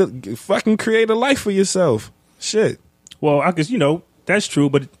 man. Fucking create a life for yourself. Shit. Well, I guess that's true,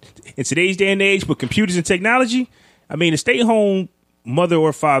 but in today's day and age with computers and technology, I mean, a stay-at-home mother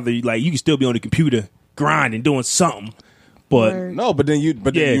or father, like, you can still be on the computer grinding, doing something. But no, but then you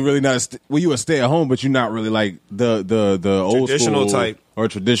really not. You a stay at home, but you're not really like the old Traditional school type. or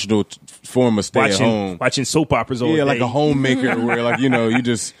traditional form of stay at home. watching soap operas all day. Yeah, like a homemaker where like you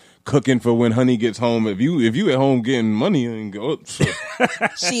just cooking for when honey gets home. If you at home getting money and go,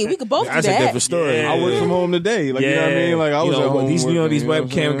 Shit, we could both do That's a that. different story. I work from home today. Like you know what I mean? Like I was at home. These working, these you know what I'm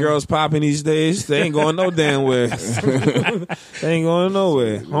webcam saying? girls popping these days. They ain't going no damn where. They ain't going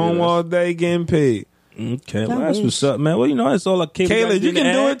nowhere. Home all day getting paid. Okay, well, that's what's up, man. Well, that's all like Kayla, you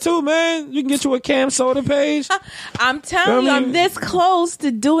can do it too, man. You can get you a Cam Soda page. I'm telling you, I'm this close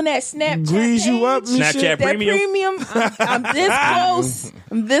to doing that Snapchat Grease you up, page. Snapchat That Premium. I'm this close.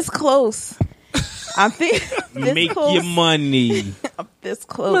 I'm this close. I'm this Make close. your money. I'm this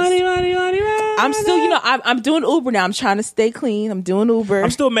close. Money. I'm still, I'm doing Uber now. I'm trying to stay clean. I'm doing Uber. I'm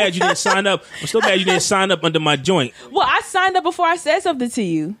still mad you didn't sign up. I'm still mad you didn't sign up under my joint. Well, I signed up before I said something to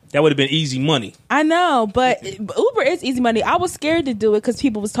you. That would have been easy money. I know, but Uber is easy money. I was scared to do it because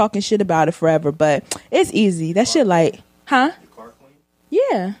people was talking shit about it forever, but it's easy. That shit like, huh? Your car clean?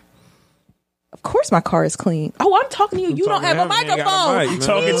 Yeah. Of course my car is clean. Oh, I'm talking to you. You don't have a microphone. You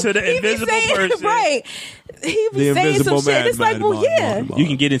talking to the invisible person. Right. He The was saying invisible some shit. man, It's like, well, yeah. You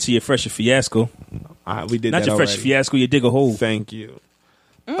can get into your fresher fiasco. We did Not that your already. fresher fiasco, you dig a hole. Thank you.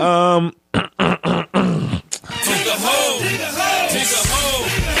 Dig a hole. Dig a hole.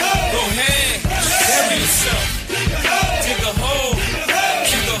 Go ahead. Bury yourself. Dig a hole.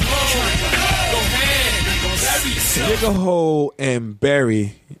 Dig a hole. Go ahead. Bury yourself. Dig a hole and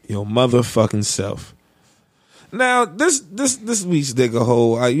bury your motherfucking self. Now, this week's dig a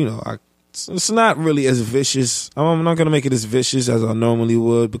hole, it's not really as vicious. I'm not gonna make it as vicious as I normally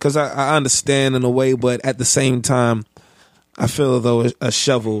would because I understand in a way, but at the same time, I feel as though a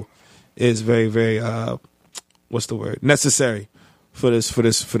shovel is very, very necessary for this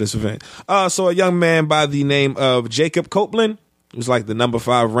event. So a young man by the name of Jacob Copeland, who's like the number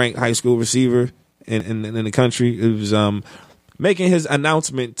 5 ranked high school receiver in the country, it was making his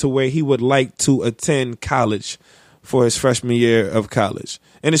announcement to where he would like to attend college for his freshman year of college.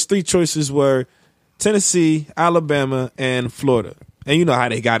 And his 3 choices were Tennessee, Alabama, and Florida. And you know how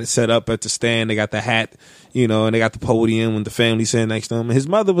they got it set up at the stand. They got the hat, and they got the podium when the family sitting next to him. His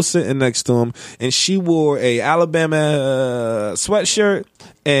mother was sitting next to him, and she wore a Alabama sweatshirt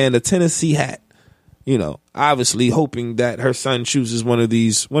and a Tennessee hat. Obviously hoping that her son chooses one of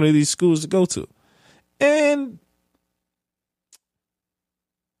these schools to go to. And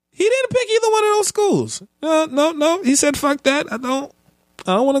he didn't pick either one of those schools. No. He said, "Fuck that. I don't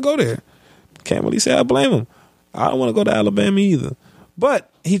want to go there." Can't really say I blame him. I don't want to go to Alabama either. But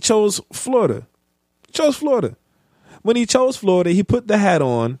he chose Florida. When he chose Florida, he put the hat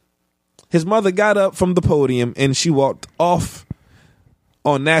on. His mother got up from the podium and she walked off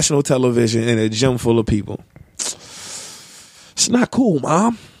on national television in a gym full of people. It's not cool,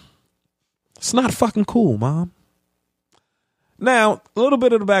 Mom. It's not fucking cool, Mom. Now, a little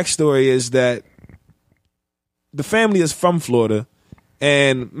bit of the backstory is that the family is from Florida,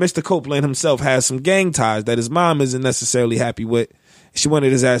 and Mr. Copeland himself has some gang ties that his mom isn't necessarily happy with. She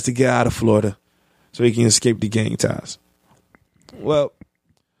wanted his ass to get out of Florida so he can escape the gang ties. Well,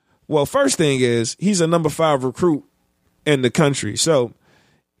 first thing is, he's a number 5 recruit in the country, so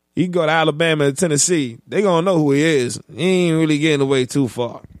he can go to Alabama and Tennessee. They gonna know who he is. He ain't really getting away too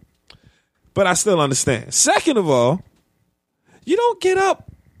far. But I still understand. Second of all, you don't get up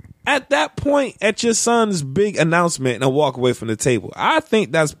at that point at your son's big announcement and walk away from the table. I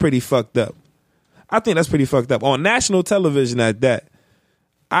think that's pretty fucked up. On national television at that.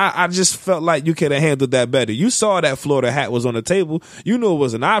 I just felt like you could have handled that better. You saw that Florida hat was on the table. You knew it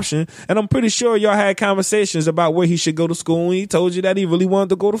was an option. And I'm pretty sure y'all had conversations about where he should go to school, and he told you that he really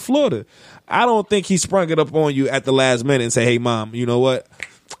wanted to go to Florida. I don't think he sprung it up on you at the last minute and say, "Hey, Mom, you know what?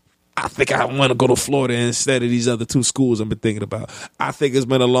 I think I want to go to Florida instead of these other 2 schools I've been thinking about." I think it's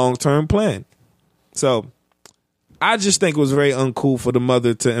been a long-term plan. So I just think it was very uncool for the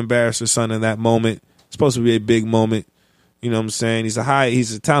mother to embarrass her son in that moment. It's supposed to be a big moment. You know what I'm saying? He's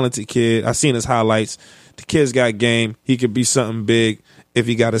a talented kid. I've seen his highlights. The kid's got game. He could be something big if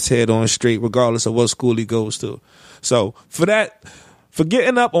he got his head on straight, regardless of what school he goes to. So for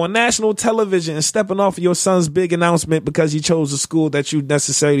getting up on national television and stepping off of your son's big announcement because he chose a school that you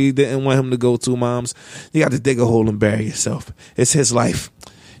necessarily didn't want him to go to, moms, you got to dig a hole and bury yourself. It's his life.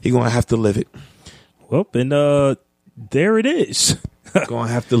 You're going to have to live it. Well, and there it is. Going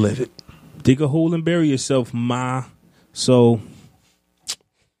to have to live it. Dig a hole and bury yourself, ma. So,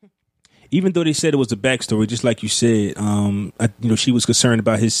 even though they said it was a backstory, just like you said, she was concerned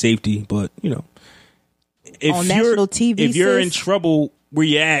about his safety. But if on national TV, if you're in trouble where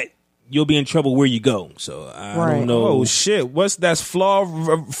you're at, you'll be in trouble where you go. So I don't know. Oh shit! That's flaw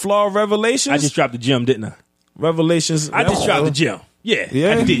revelations? I just dropped the gem, didn't I? Revelations. I just dropped the gem. Yeah,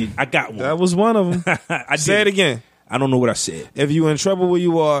 I did. I got one. That was one of them. Say it again. I don't know what I said. If you in trouble where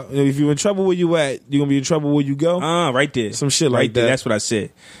you are, if you in trouble where you at, you're gonna be in trouble where you go. Right there. Some shit like there. that. That's what I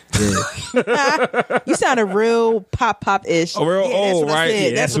said. Yeah. You sounded real pop-ish. Oh, real old, right?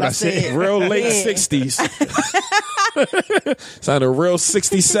 Yeah, that's what I said. Real late 60s. Sounded real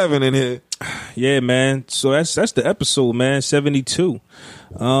 67 in here. Yeah, man. So that's the episode, man. 72.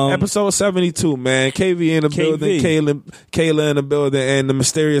 Episode 72, man. KV in the building, Kayla in the building, and the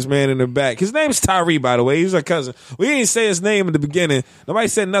mysterious man in the back. His name's Tyree, by the way. He's our cousin. We didn't say his name in the beginning. Nobody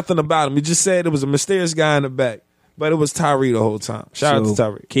said nothing about him. We just said it was a mysterious guy in the back. But it was Tyree the whole time. Shout out to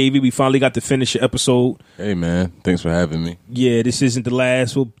Tyree. KV, we finally got to finish the episode. Hey, man. Thanks for having me. Yeah, this isn't the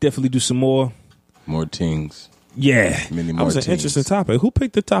last. We'll definitely do some more. More tings. Yeah. Many more That was an tings. interesting topic. Who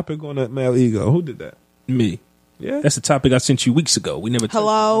picked the topic on that male ego? Who did that? Me. Yeah. That's the topic I sent you weeks ago. We never.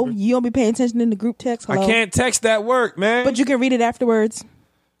 Hello? You don't be paying attention in the group text? Hello? I can't text that work, man. But you can read it afterwards.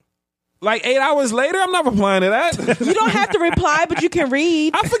 Like 8 hours later, I'm not replying to that. You don't have to reply, but you can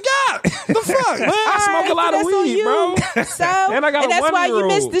read. I forgot. The fuck, man? I smoke a lot of weed, bro. So, And I got a that's why you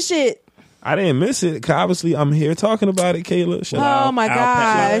 1-year-old. missed the shit. I didn't miss it. 'Cause obviously, I'm here talking about it, Kayla. Shut up. Oh my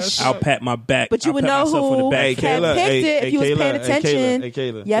gosh. I'll pat my back. But you I'll would pat know myself on the who back. Hey, for had Kayla, picked hey, it if hey, you was Kayla, paying hey, attention. Kayla, hey,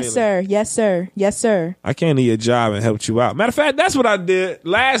 Kayla, Yes, Kayla. sir. Yes, sir. Yes, sir. I came to your job and helped you out. Matter of fact, that's what I did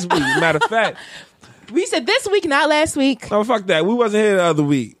last week. Matter of fact. We said this week, not last week. Oh, fuck that. We wasn't here the other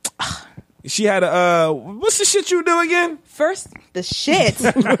week. She had what's the shit you do again? First, the shit.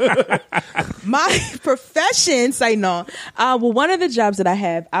 My profession, say no. Well, one of the jobs that I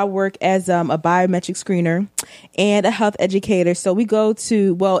have, I work as a biometric screener and a health educator. So we go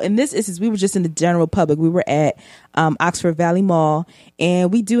to, well, in this instance, we were just in the general public. We were at Oxford Valley Mall,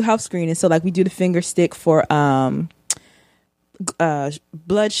 and we do health screening. So like we do the finger stick for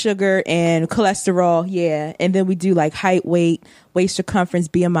blood sugar and cholesterol, and then we do like height, weight, waist circumference,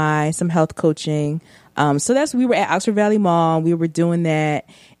 BMI, some health coaching. So we were at Oxford Valley Mall. We were doing that,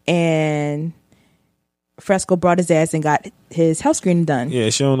 and Fresco brought his ass and got his health screening done.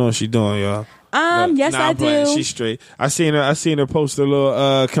 Yeah, she don't know what she doing, y'all. Yes, I I'm playing. do. She's straight. I seen her post a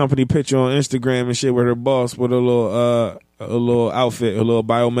little company picture on Instagram and shit with her boss with a little outfit, a little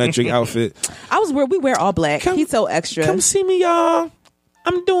biometric outfit. We wear all black. He's so extra. Come see me, y'all.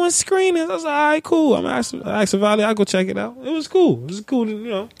 I'm doing screenings. I was like, all right, cool. I'm Oxford Valley. I'll go check it out. It was cool. It was cool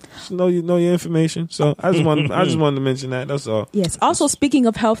to, know your information. So I just wanted to mention that. That's all. Yes. Also, speaking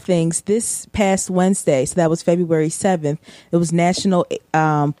of health things, this past Wednesday, so that was February 7th, it was National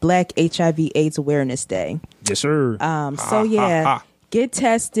Black HIV/AIDS Awareness Day. Yes, sir. Get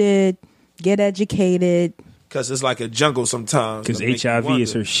tested, get educated. Because it's like a jungle sometimes. Because HIV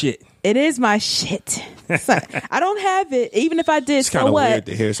is her shit. It is my shit. I don't have it. Even if I did, It's kind of weird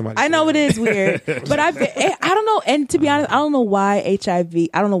to hear somebody. I know it is weird, but I don't know. And to be honest, I don't know why HIV.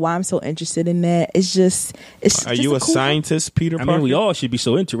 I don't know why I'm so interested in that. It's just. Are you a scientist, Peter Parker? I mean, we all should be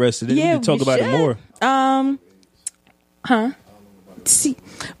so interested in it. We can talk about it more. See,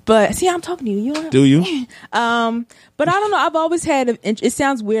 I'm talking to you. Do you? But I don't know. I've always had. It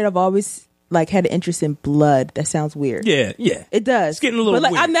sounds weird. I've always had an interest in blood. That sounds weird. Yeah. It does. It's getting a little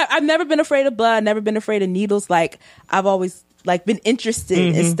weird. weird. I've never been afraid of blood. I've never been afraid of needles. I've always been interested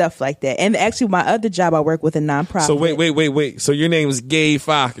in stuff like that. And actually, my other job, I work with a nonprofit. So wait. So your name is Gay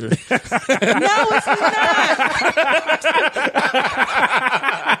Fokker. No, it's not.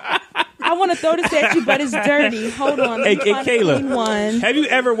 I want to throw this at you, but it's dirty. Hold on. Hey, Kayla, one. have you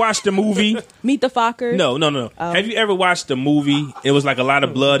ever watched a movie? Meet the Fockers? No. Oh. Have you ever watched a movie? It was like a lot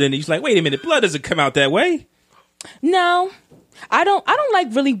of blood in it. You're like, wait a minute, blood doesn't come out that way. No. I don't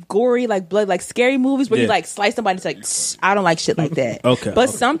like really gory blood scary movies where you slice somebody. It's I don't like shit like that. Okay.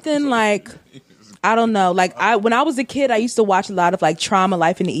 But something like I don't know. When I was a kid, I used to watch a lot of trauma,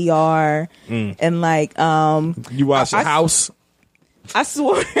 life in the ER, and you watched House. I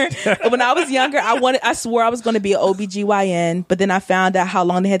swore when I was younger, I swore I was going to be an OBGYN, but then I found out how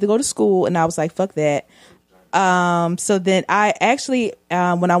long they had to go to school, and I was like, fuck that. So then I actually,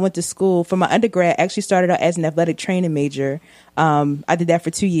 when I went to school for my undergrad, actually started out as an athletic training major. I did that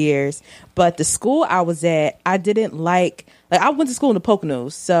for 2 years, but the school I was at, I didn't like I went to school in the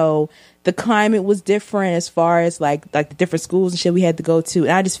Poconos, so the climate was different as far as like the different schools and shit we had to go to,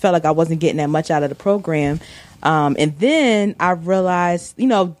 and I just felt like I wasn't getting that much out of the program. And then I realized,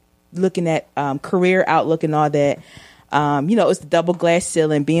 looking at career outlook and all that, it's the double glass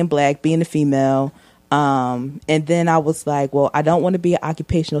ceiling, being black, being a female. And then I was like, well, I don't want to be an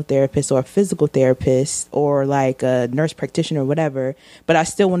occupational therapist or a physical therapist or like a nurse practitioner or whatever, but I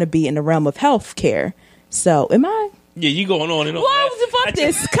still want to be in the realm of healthcare. So am I? Yeah, you going on and on. Why fuck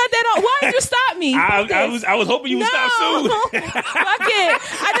this? Cut that off. Why did you stop me? I was hoping you would stop soon. Fuck it.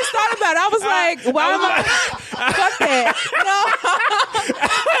 I just thought about it. I was like, why am I? Fuck that. No.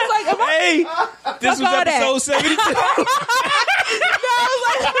 I was like, hey, this was episode 72. No, I was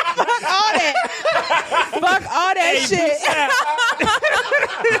like, fuck all that. Fuck all that shit.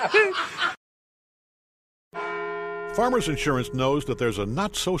 Farmers Insurance knows that there's a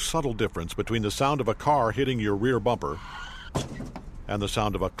not-so-subtle difference between the sound of a car hitting your rear bumper and the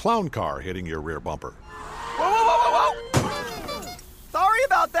sound of a clown car hitting your rear bumper. Whoa, whoa, whoa, whoa, whoa! Sorry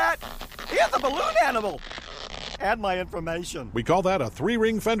about that. Here's a balloon animal. Add my information. We call that a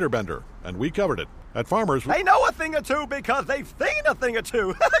three-ring fender bender, and we covered it. At Farmers, they know a thing or two because they've seen a thing or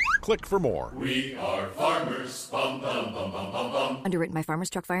two. Click for more. We are farmers. Bum, bum, bum, bum, bum, bum. Underwritten by Farmers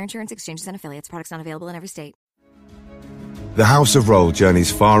Truck Fire Insurance Exchanges and Affiliates. Products not available in every state. The House of Roll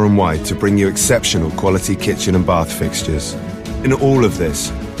journeys far and wide to bring you exceptional quality kitchen and bath fixtures. In all of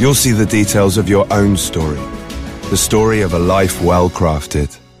this, you'll see the details of your own story. The story of a life well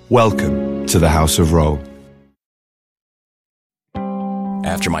crafted. Welcome to the House of Roll.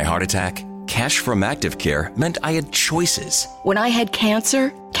 After my heart attack, cash from ActiveCare meant I had choices. When I had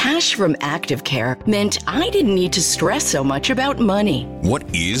cancer, cash from ActiveCare meant I didn't need to stress so much about money. What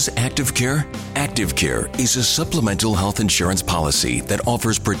is ActiveCare? ActiveCare is a supplemental health insurance policy that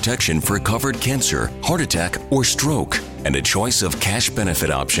offers protection for covered cancer, heart attack, or stroke, and a choice of cash benefit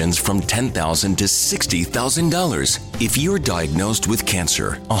options from $10,000 to $60,000. If you're diagnosed with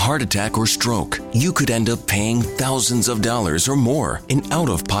cancer, a heart attack, or stroke, you could end up paying thousands of dollars or more in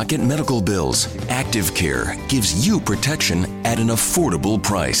out-of-pocket medical bills. ActiveCare gives you protection at an affordable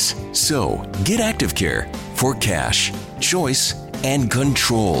price. So, get ActiveCare for cash, choice, and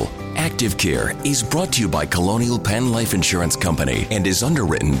control. ActiveCare is brought to you by Colonial Penn Life Insurance Company and is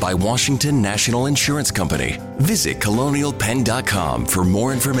underwritten by Washington National Insurance Company. Visit colonialpenn.com for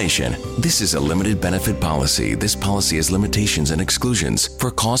more information. This is a limited benefit policy. This policy has limitations and exclusions.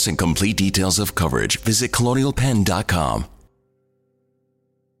 For costs and complete details of coverage, visit colonialpenn.com.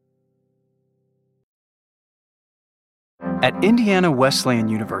 At Indiana Wesleyan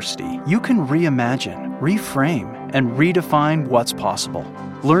University, you can reimagine, reframe, and redefine what's possible.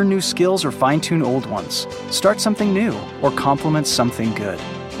 Learn new skills or fine-tune old ones. Start something new or complement something good.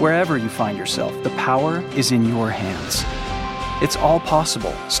 Wherever you find yourself, the power is in your hands. It's all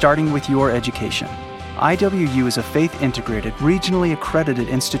possible, starting with your education. IWU is a faith-integrated, regionally accredited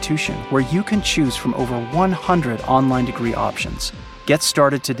institution where you can choose from over 100 online degree options. Get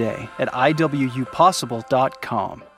started today at iwupossible.com.